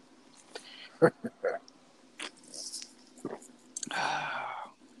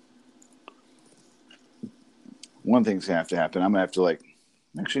 One thing's going to have to happen. I'm going to have to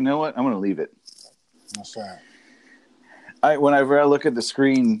actually, you know what? I'm going to leave it. What's that? Whenever I look at the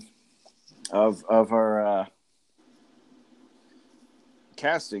screen of our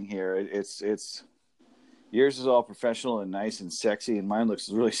casting here, it's yours is all professional and nice and sexy, and mine looks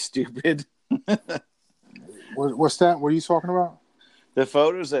really stupid. What's that? What are you talking about? The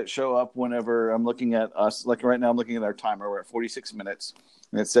photos that show up whenever I'm looking at us, like right now I'm looking at our timer, we're at 46 minutes,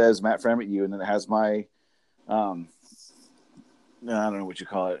 and it says Matt Fram at you, and then it has my, I don't know what you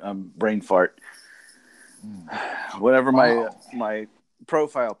call it, brain fart. Whatever my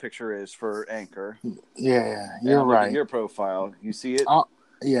profile picture is for Anchor. Yeah, you're right. Your profile, you see it?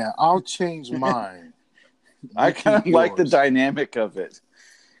 I'll change mine. I kind of like the dynamic of it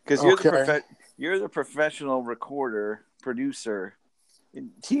because you're the professional recorder, producer,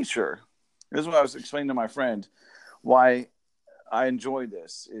 teacher. This is what I was explaining to my friend. Why I enjoy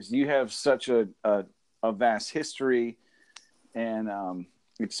this is you have such a vast history and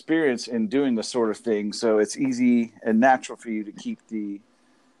experience in doing this sort of thing, so it's easy and natural for you to keep the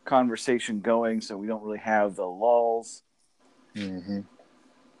conversation going. So we don't really have the lulls. Mm-hmm.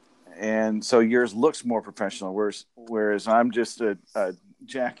 And so yours looks more professional, whereas I'm just a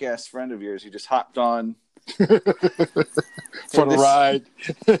jackass friend of yours who just hopped on for the ride.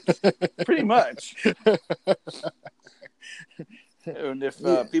 Pretty much. And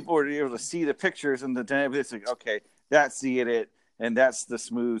if people were able to see the pictures and the dynamic, it's like, okay, that's the it, and that's the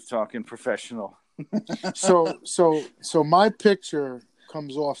smooth talking professional. So my picture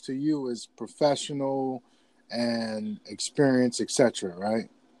comes off to you as professional and experience, etc., right?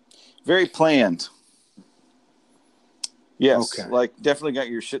 Very planned. Yes, okay. Definitely got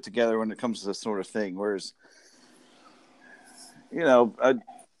your shit together when it comes to this sort of thing. Whereas,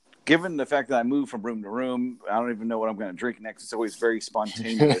 given the fact that I move from room to room, I don't even know what I'm going to drink next. It's always very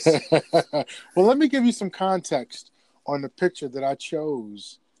spontaneous. Well, let me give you some context on the picture that I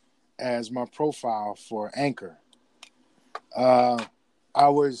chose as my profile for Anchor. I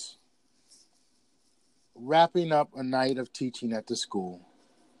was wrapping up a night of teaching at the school,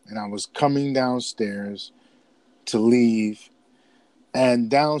 and I was coming downstairs to leave. And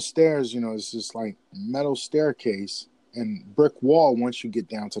downstairs, it's this metal staircase and brick wall once you get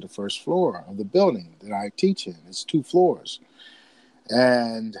down to the first floor of the building that I teach in. It's 2 floors.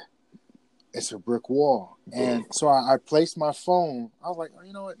 And it's a brick wall. And so I placed my phone. I was like, oh,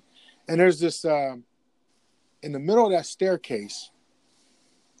 you know what? And there's this, in the middle of that staircase,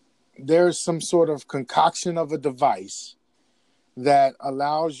 there's some sort of concoction of a device that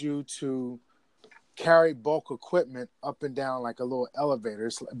allows you to carry bulk equipment up and down like a little elevator,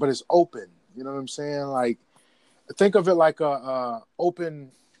 but it's open. You know what I'm saying? Think of it like a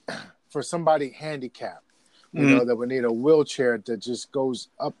open for somebody handicapped, that would need a wheelchair that just goes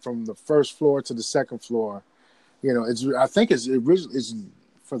up from the first floor to the second floor. I think it's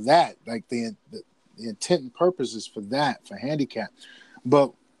for that. Like the intent and purpose is for that, for handicap.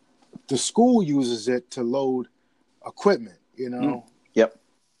 But the school uses it to load equipment, Yep.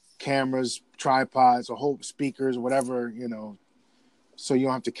 Cameras, tripods, a whole speakers, whatever, so you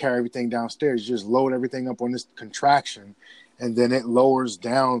don't have to carry everything downstairs. You just load everything up on this contraction, and then it lowers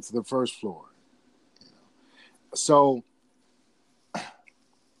down to the first floor. So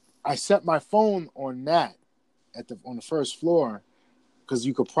I set my phone on that on the first floor because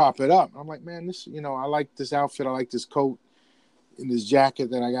you could prop it up. I'm like, man, this, I like this outfit. I like this coat and this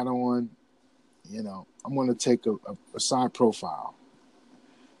jacket that I got on. I'm going to take a side profile.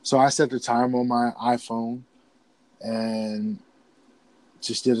 So I set the timer on my iPhone and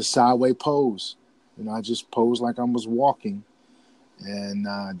just did a sideways pose. I just posed like I was walking, and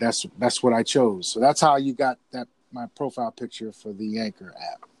that's what I chose. So that's how you got my profile picture for the Anchor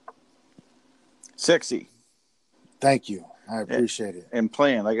app. Sexy. Thank you. I appreciate it. And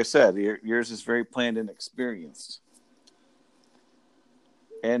planned, like I said, yours is very planned and experienced.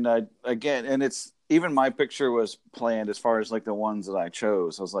 And again, and it's even my picture was planned as far as like the ones that I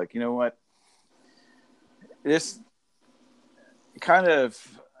chose. I was like, you know what, this kind of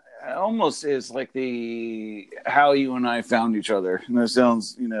almost is like how you and I found each other. And that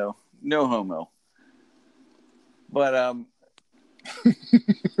sounds, no homo, but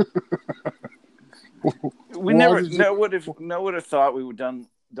we never would have thought we would done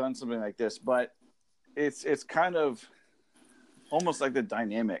something like this. But it's kind of almost like the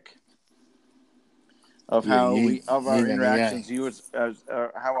dynamic of how our interactions,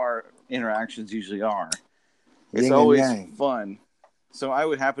 how our interactions usually are. It's always fun. So I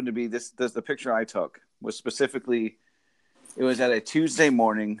would happen to be the picture I took was specifically, it was at a Tuesday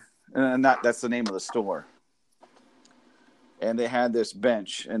morning, that's the name of the store. And they had this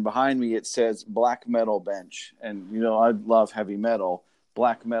bench, and behind me it says black metal bench. And, I love heavy metal.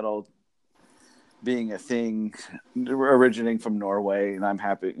 Black metal being a thing originating from Norway, and I'm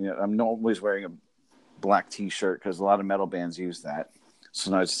happy. I'm always wearing a black T-shirt because a lot of metal bands use that.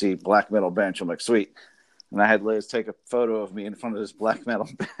 So when I see black metal bench, I'm like, sweet. And I had Liz take a photo of me in front of this black metal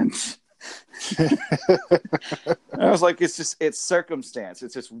bench. I was like, it's circumstance.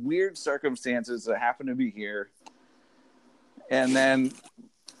 It's just weird circumstances that happen to be here. And then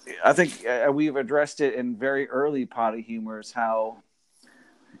I think we've addressed it in very early Potty Humors, how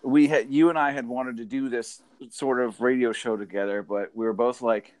you and I had wanted to do this sort of radio show together, but we were both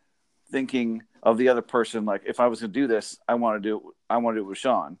like thinking of the other person. Like, if I was going to do this, I want to do it with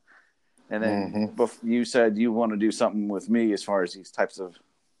Sean. And then you said you want to do something with me as far as these types of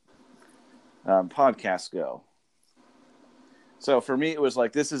podcasts go. So for me, it was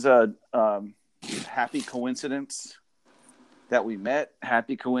like, this is a happy coincidence that we met.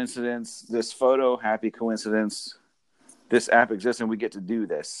 Happy coincidence. This photo, happy coincidence. This app exists and we get to do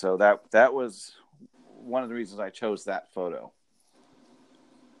this. So that was one of the reasons I chose that photo.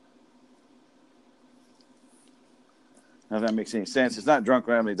 Now, if that makes any sense. It's not drunk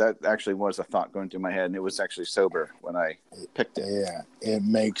randomly. That actually was a thought going through my head, and it was actually sober when I picked it. Yeah, it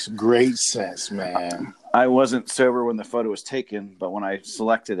makes great sense, man. I wasn't sober when the photo was taken, but when I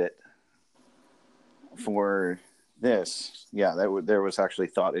selected it for this, there was actually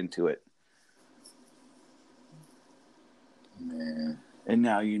thought into it. Man. And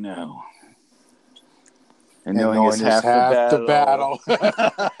now you know. And knowing is half the battle.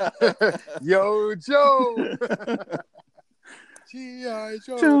 Yo, Joe. G.I.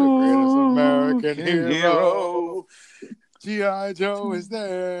 Joe, the greatest American hero. G.I. Joe is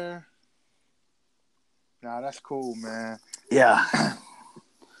there. Nah, that's cool, man. Yeah. I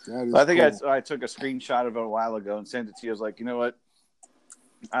think cool. I took a screenshot of it a while ago and sent it to you. I was like, you know what?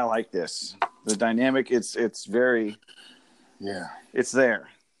 I like this. The dynamic, it's very... Yeah. It's there.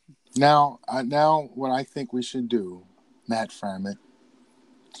 Now, what I think we should do, Matt Framet,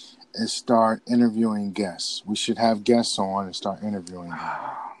 is start interviewing guests. We should have guests on and start interviewing them.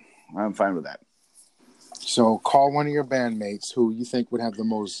 I'm fine with that. So call one of your bandmates who you think would have the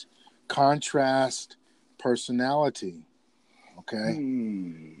most contrast personality, okay?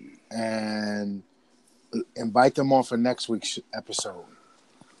 And invite them on for next week's episode.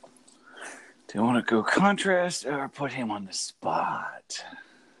 Do you want to go contrast or put him on the spot?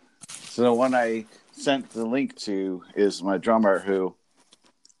 So the one I sent the link to is my drummer, who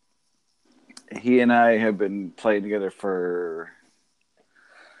he and I have been playing together for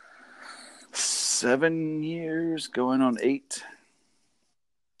 7 years, going on 8.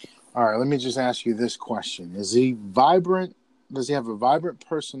 All right, let me just ask you this question. Is he vibrant? Does he have a vibrant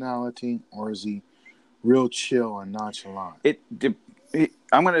personality, or is he real chill and nonchalant?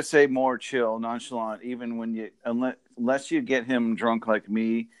 I'm going to say more chill, nonchalant, even when unless you get him drunk like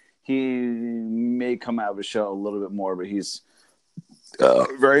me. He may come out of his shell a little bit more, but he's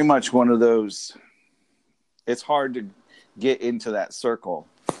very much one of those. It's hard to get into that circle.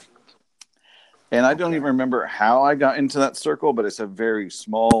 And I don't even remember how I got into that circle, but it's a very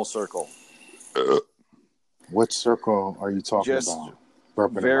small circle. What circle are you talking about?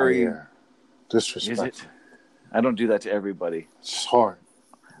 Burping very in my ear. Disrespectful. Is it? I don't do that to everybody. It's hard.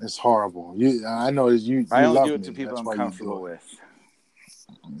 It's horrible. I know you I only love do it me. to people That's I'm why comfortable you do it. with.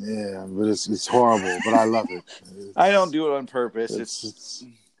 Yeah, but it's horrible. But I love it. I don't do it on purpose. It's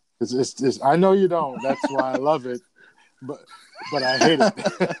I know you don't. That's why I love it. But I hate it.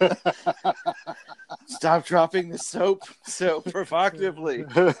 Stop dropping the soap so provocatively.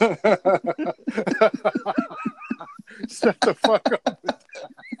 Shut the fuck up.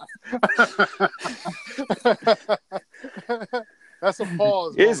 That's a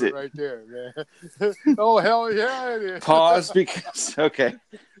pause Is moment it? right there, man. Oh, hell yeah, it is. Pause because, okay.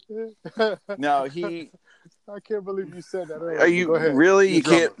 No, I can't believe you said that earlier. Are you Go ahead. really? You're You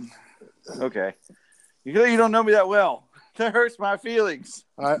can't. drummer. Okay. You don't know me that well. That hurts my feelings.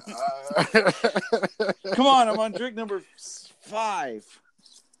 Come on, I'm on drink number 5.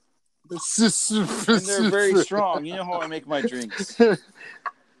 And they're very strong. You know how I make my drinks.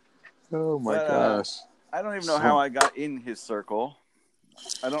 Oh my gosh. I don't even know how I got in his circle.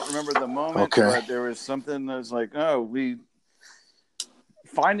 I don't remember the moment, but there was something that was like,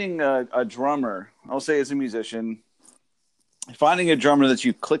 finding a drummer, I'll say as a musician, finding a drummer that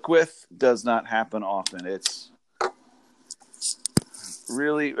you click with does not happen often. It's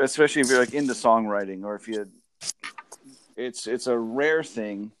really, especially if you're like into songwriting or if it's a rare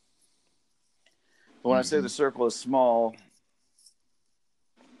thing. But when I say the circle is small,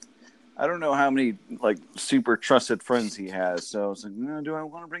 I don't know how many like super trusted friends he has. So it's like, no, do I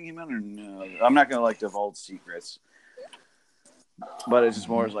want to bring him in or no? I'm not going to like divulge secrets. But it's just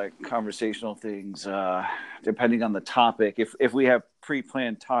more as like conversational things, depending on the topic. If we have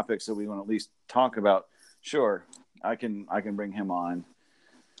pre-planned topics that we want to at least talk about, sure, I can bring him on.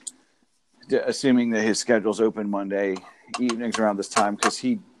 Assuming that his schedule's open Monday evenings around this time, because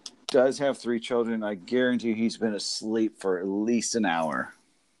he does have 3 children. I guarantee he's been asleep for at least an hour.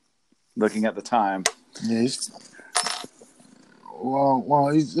 Looking at the time. Yeah,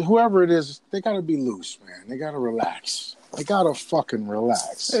 whoever it is, they got to be loose, man. They got to relax. They got to fucking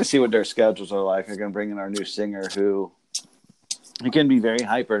relax. Let's see what their schedules are like. I'm going to bring in our new singer who he can be very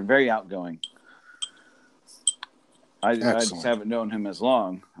hyper and very outgoing. I just haven't known him as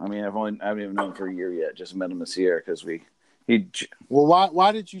long. I mean, I haven't even known him for a year yet. Just met him this year because Well,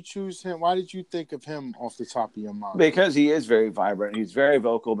 why did you choose him? Why did you think of him off the top of your mind? Because he is very vibrant. He's very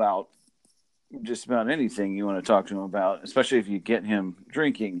vocal about just about anything you want to talk to him about, especially if you get him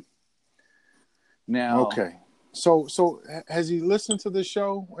drinking. Now, okay. So has he listened to the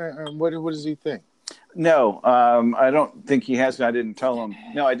show? And what does he think? No, I don't think he has. I didn't tell him.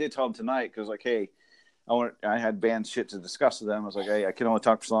 No, I did tell him tonight because, like, hey, I had band shit to discuss with them. I was like, hey, I can only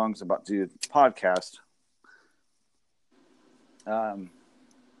talk for songs about to do the podcast.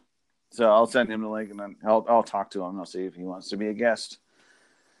 So I'll send him the link and then I'll talk to him. I'll see if he wants to be a guest.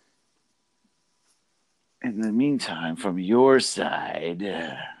 In the meantime, from your side,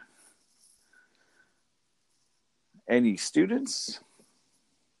 any students,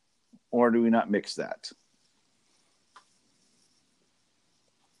 or do we not mix that?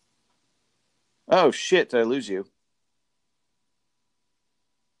 Oh shit! Did I lose you?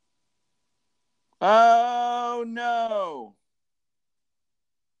 Oh no!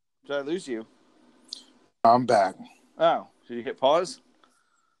 Did I lose you? I'm back. Oh, did you hit pause?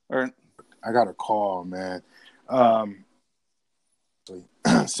 Or I got a call, man.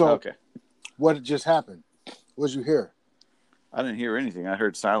 So okay. What just happened? What did you hear? I didn't hear anything. I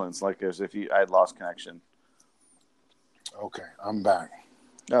heard silence, like as if I had lost connection. Okay, I'm back.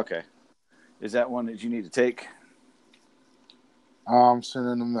 Okay. Is that one that you need to take? I'm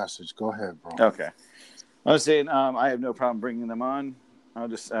sending a message. Go ahead, bro. Okay. I was saying I have no problem bringing them on. I'll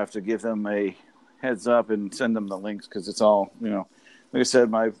just have to give them a heads up and send them the links because it's all, like I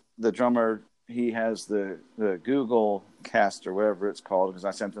said, the drummer, he has the Google Cast or whatever it's called because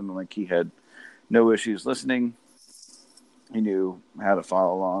I sent him the link. He had no issues listening. He knew how to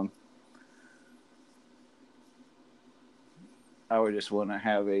follow along. I would just want to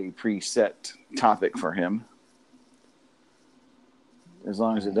have a preset topic for him. As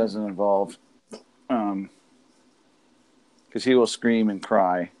long as it doesn't involve, because he will scream and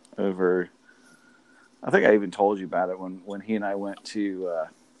cry over. I think I even told you about it when he and I went to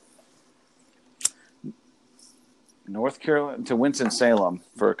North Carolina, to Winston-Salem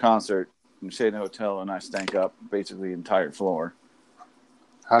for a concert. We stayed in a hotel and I stank up basically the entire floor.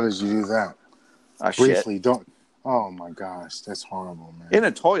 How did you do that? Briefly, shit. Don't. Oh my gosh, that's horrible, man. In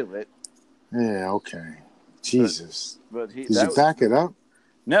a toilet. Yeah. Okay. Jesus. But did you back it up?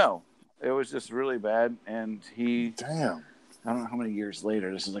 No, it was just really bad, and he. Damn. I don't know how many years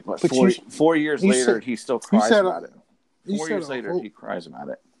later. This is like what, 4 years later. He still cries about it. 4 years later, he cries about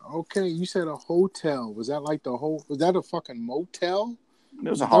it. Okay, you said a hotel. Was that like the whole? Was that a fucking motel? It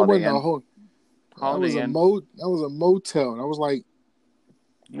was a That Holiday wasn't a Inn. whole. Holiday Inn. That was a motel. That was like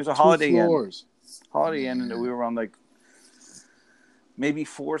It was a two Holiday Inn. floors. Holiday Inn, and Yeah. we were on like maybe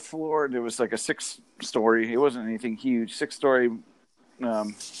fourth floor. There was like a 6-story. It wasn't anything huge. 6-story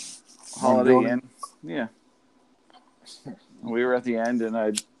One Holiday building. Inn. Yeah. We were at the end,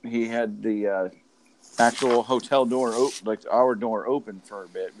 and he had the actual hotel door, like our door, open for a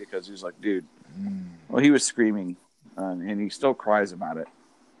bit because he was like, "Dude." Well, he was screaming, and he still cries about it.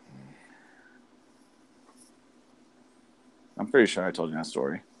 I'm pretty sure I told you that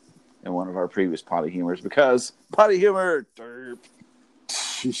story in one of our previous potty humors because potty humor. Derp.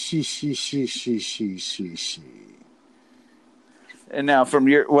 She. And now, from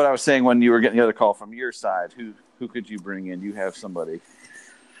what I was saying when you were getting the other call from your side, who could you bring in? You have somebody.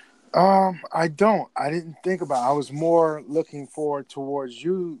 I don't. I didn't think about it. I was more looking forward towards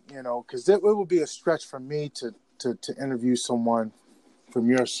you, because it would be a stretch for me to interview someone from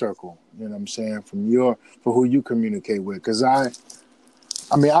your circle. You know what I'm saying? For who you communicate with. Because I'll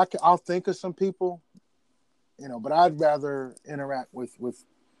think of some people, but I'd rather interact with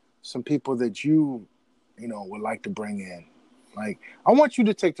some people that you would like to bring in. Like, I want you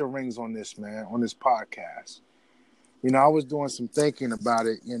to take the reins on this, man, on this podcast. I was doing some thinking about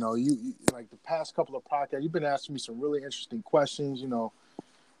it. You like the past couple of podcasts, you've been asking me some really interesting questions,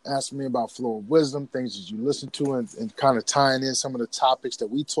 asking me about flow of wisdom, things that you listen to, and kind of tying in some of the topics that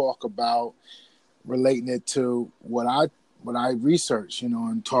we talk about, relating it to what I research,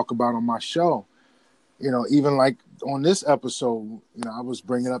 and talk about on my show. Even like on this episode, I was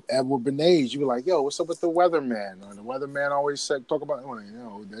bringing up Edward Bernays. You were like, "Yo, what's up with the weatherman?" Or the weatherman always talk about,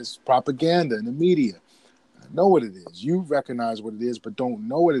 there's propaganda in the media. I know what it is. You recognize what it is, but don't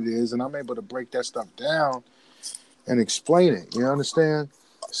know what it is, and I'm able to break that stuff down and explain it. You understand?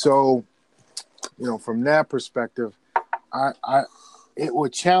 So, from that perspective, it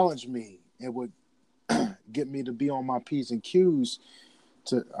would challenge me. It would get me to be on my P's and Q's.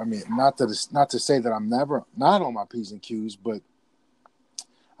 Not to say that I'm never not on my P's and Q's, but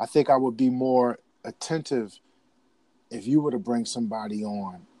I think I would be more attentive if you were to bring somebody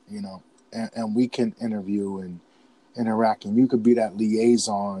on, and we can interview and interact, and you could be that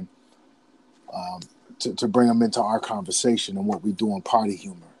liaison to bring them into our conversation and what we do on Potty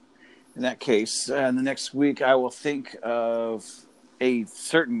Humor. In that case, in the next week, I will think of a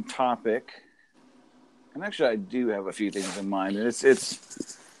certain topic. And actually, I do have a few things in mind. And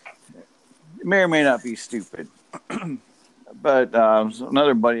it may or may not be stupid. But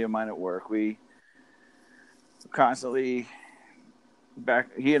another buddy of mine at work, we constantly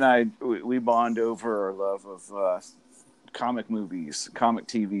he and I, we bond over our love of comic movies, comic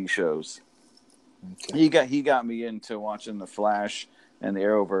TV shows. Okay. He got me into watching The Flash and the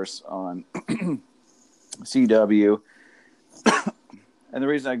Arrowverse on CW. And the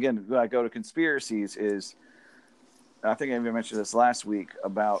reason, again, I go to conspiracies is, I think I even mentioned this last week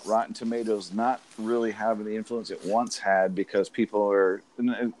about Rotten Tomatoes not really having the influence it once had because people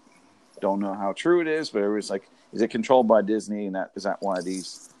don't know how true it is, but everybody's like, is it controlled by Disney? And is that why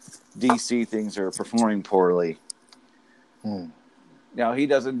these DC things are performing poorly? Now, he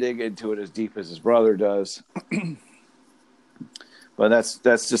doesn't dig into it as deep as his brother does. But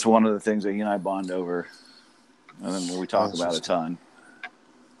that's just one of the things that he and I bond over. And then we talk about a ton,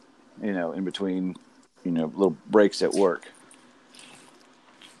 in between, little breaks at work.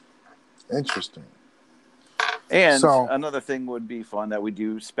 Interesting. And another thing would be fun that we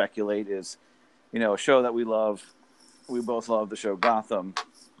do speculate is, a show that we love. We both love the show Gotham.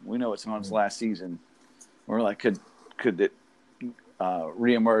 We know it's on its last season. We're like, could it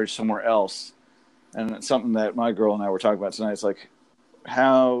reemerge somewhere else? And it's something that my girl and I were talking about tonight. It's like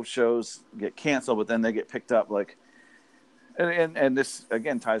how shows get canceled, but then they get picked up. Like, and this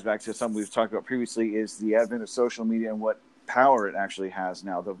again ties back to something we've talked about previously: is the advent of social media and what power it actually has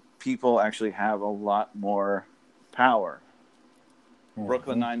now. The people actually have a lot more power. Mm-hmm.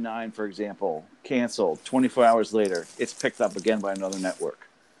 Brooklyn Nine-Nine, for example, canceled. 24 hours later, it's picked up again by another network.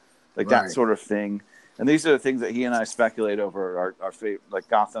 Like that sort of thing. And these are the things that he and I speculate over our favorite, like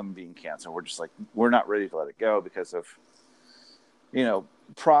Gotham being canceled. We're just like, we're not ready to let it go because of,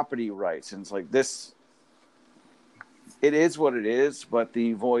 property rights. And it's like this, it is what it is, but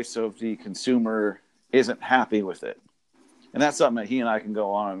the voice of the consumer isn't happy with it. And that's something that he and I can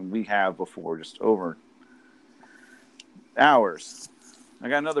go on, and we have before, just over hours. I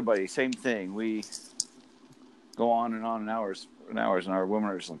got another buddy, same thing. We go on and hours, and our women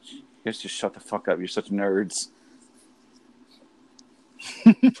are just like, you guys just shut the fuck up. You're such nerds.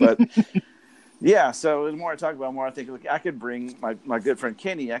 But Yeah, so the more I talk about it, the more I think like, I could bring my good friend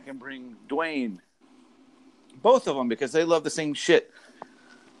Kenny. I can bring Dwayne. Both of them because they love the same shit.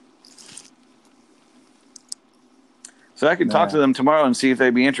 So I can talk to them tomorrow and see if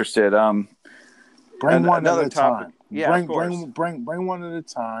they'd be interested. Bring one at Another a topic. time. Yeah, of course. Bring one at a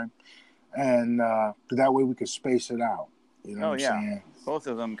time, and that way we can space it out. You know what I'm saying? Both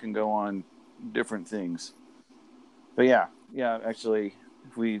of them can go on different things. But yeah, actually,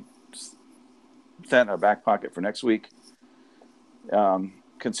 if we set in our back pocket for next week,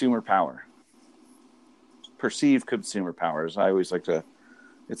 consumer power. Perceived consumer powers. I always like to,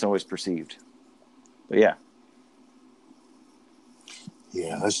 it's always perceived. But yeah.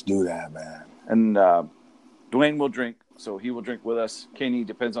 Yeah, let's do that, man. And Dwayne will drink, so he will drink with us. Kenny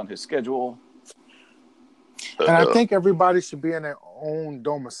depends on his schedule. And I think everybody should be in their own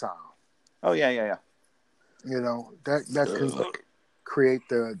domicile. Oh, yeah. You know, that can create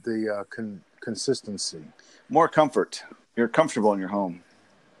the consistency. More comfort. You're comfortable in your home.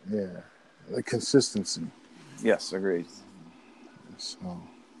 Yeah, the consistency. Yes, agreed. So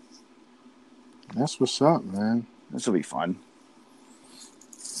that's what's up, man. This will be fun.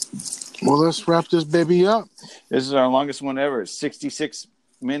 Well, let's wrap this baby up. This is our longest one ever. It's 66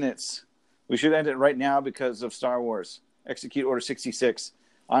 minutes. We should end it right now because of Star Wars. Execute Order 66.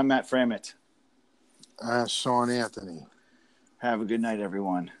 I'm Matt Framett. Sean Anthony. Have a good night,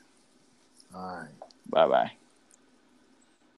 everyone. All right. Bye-bye.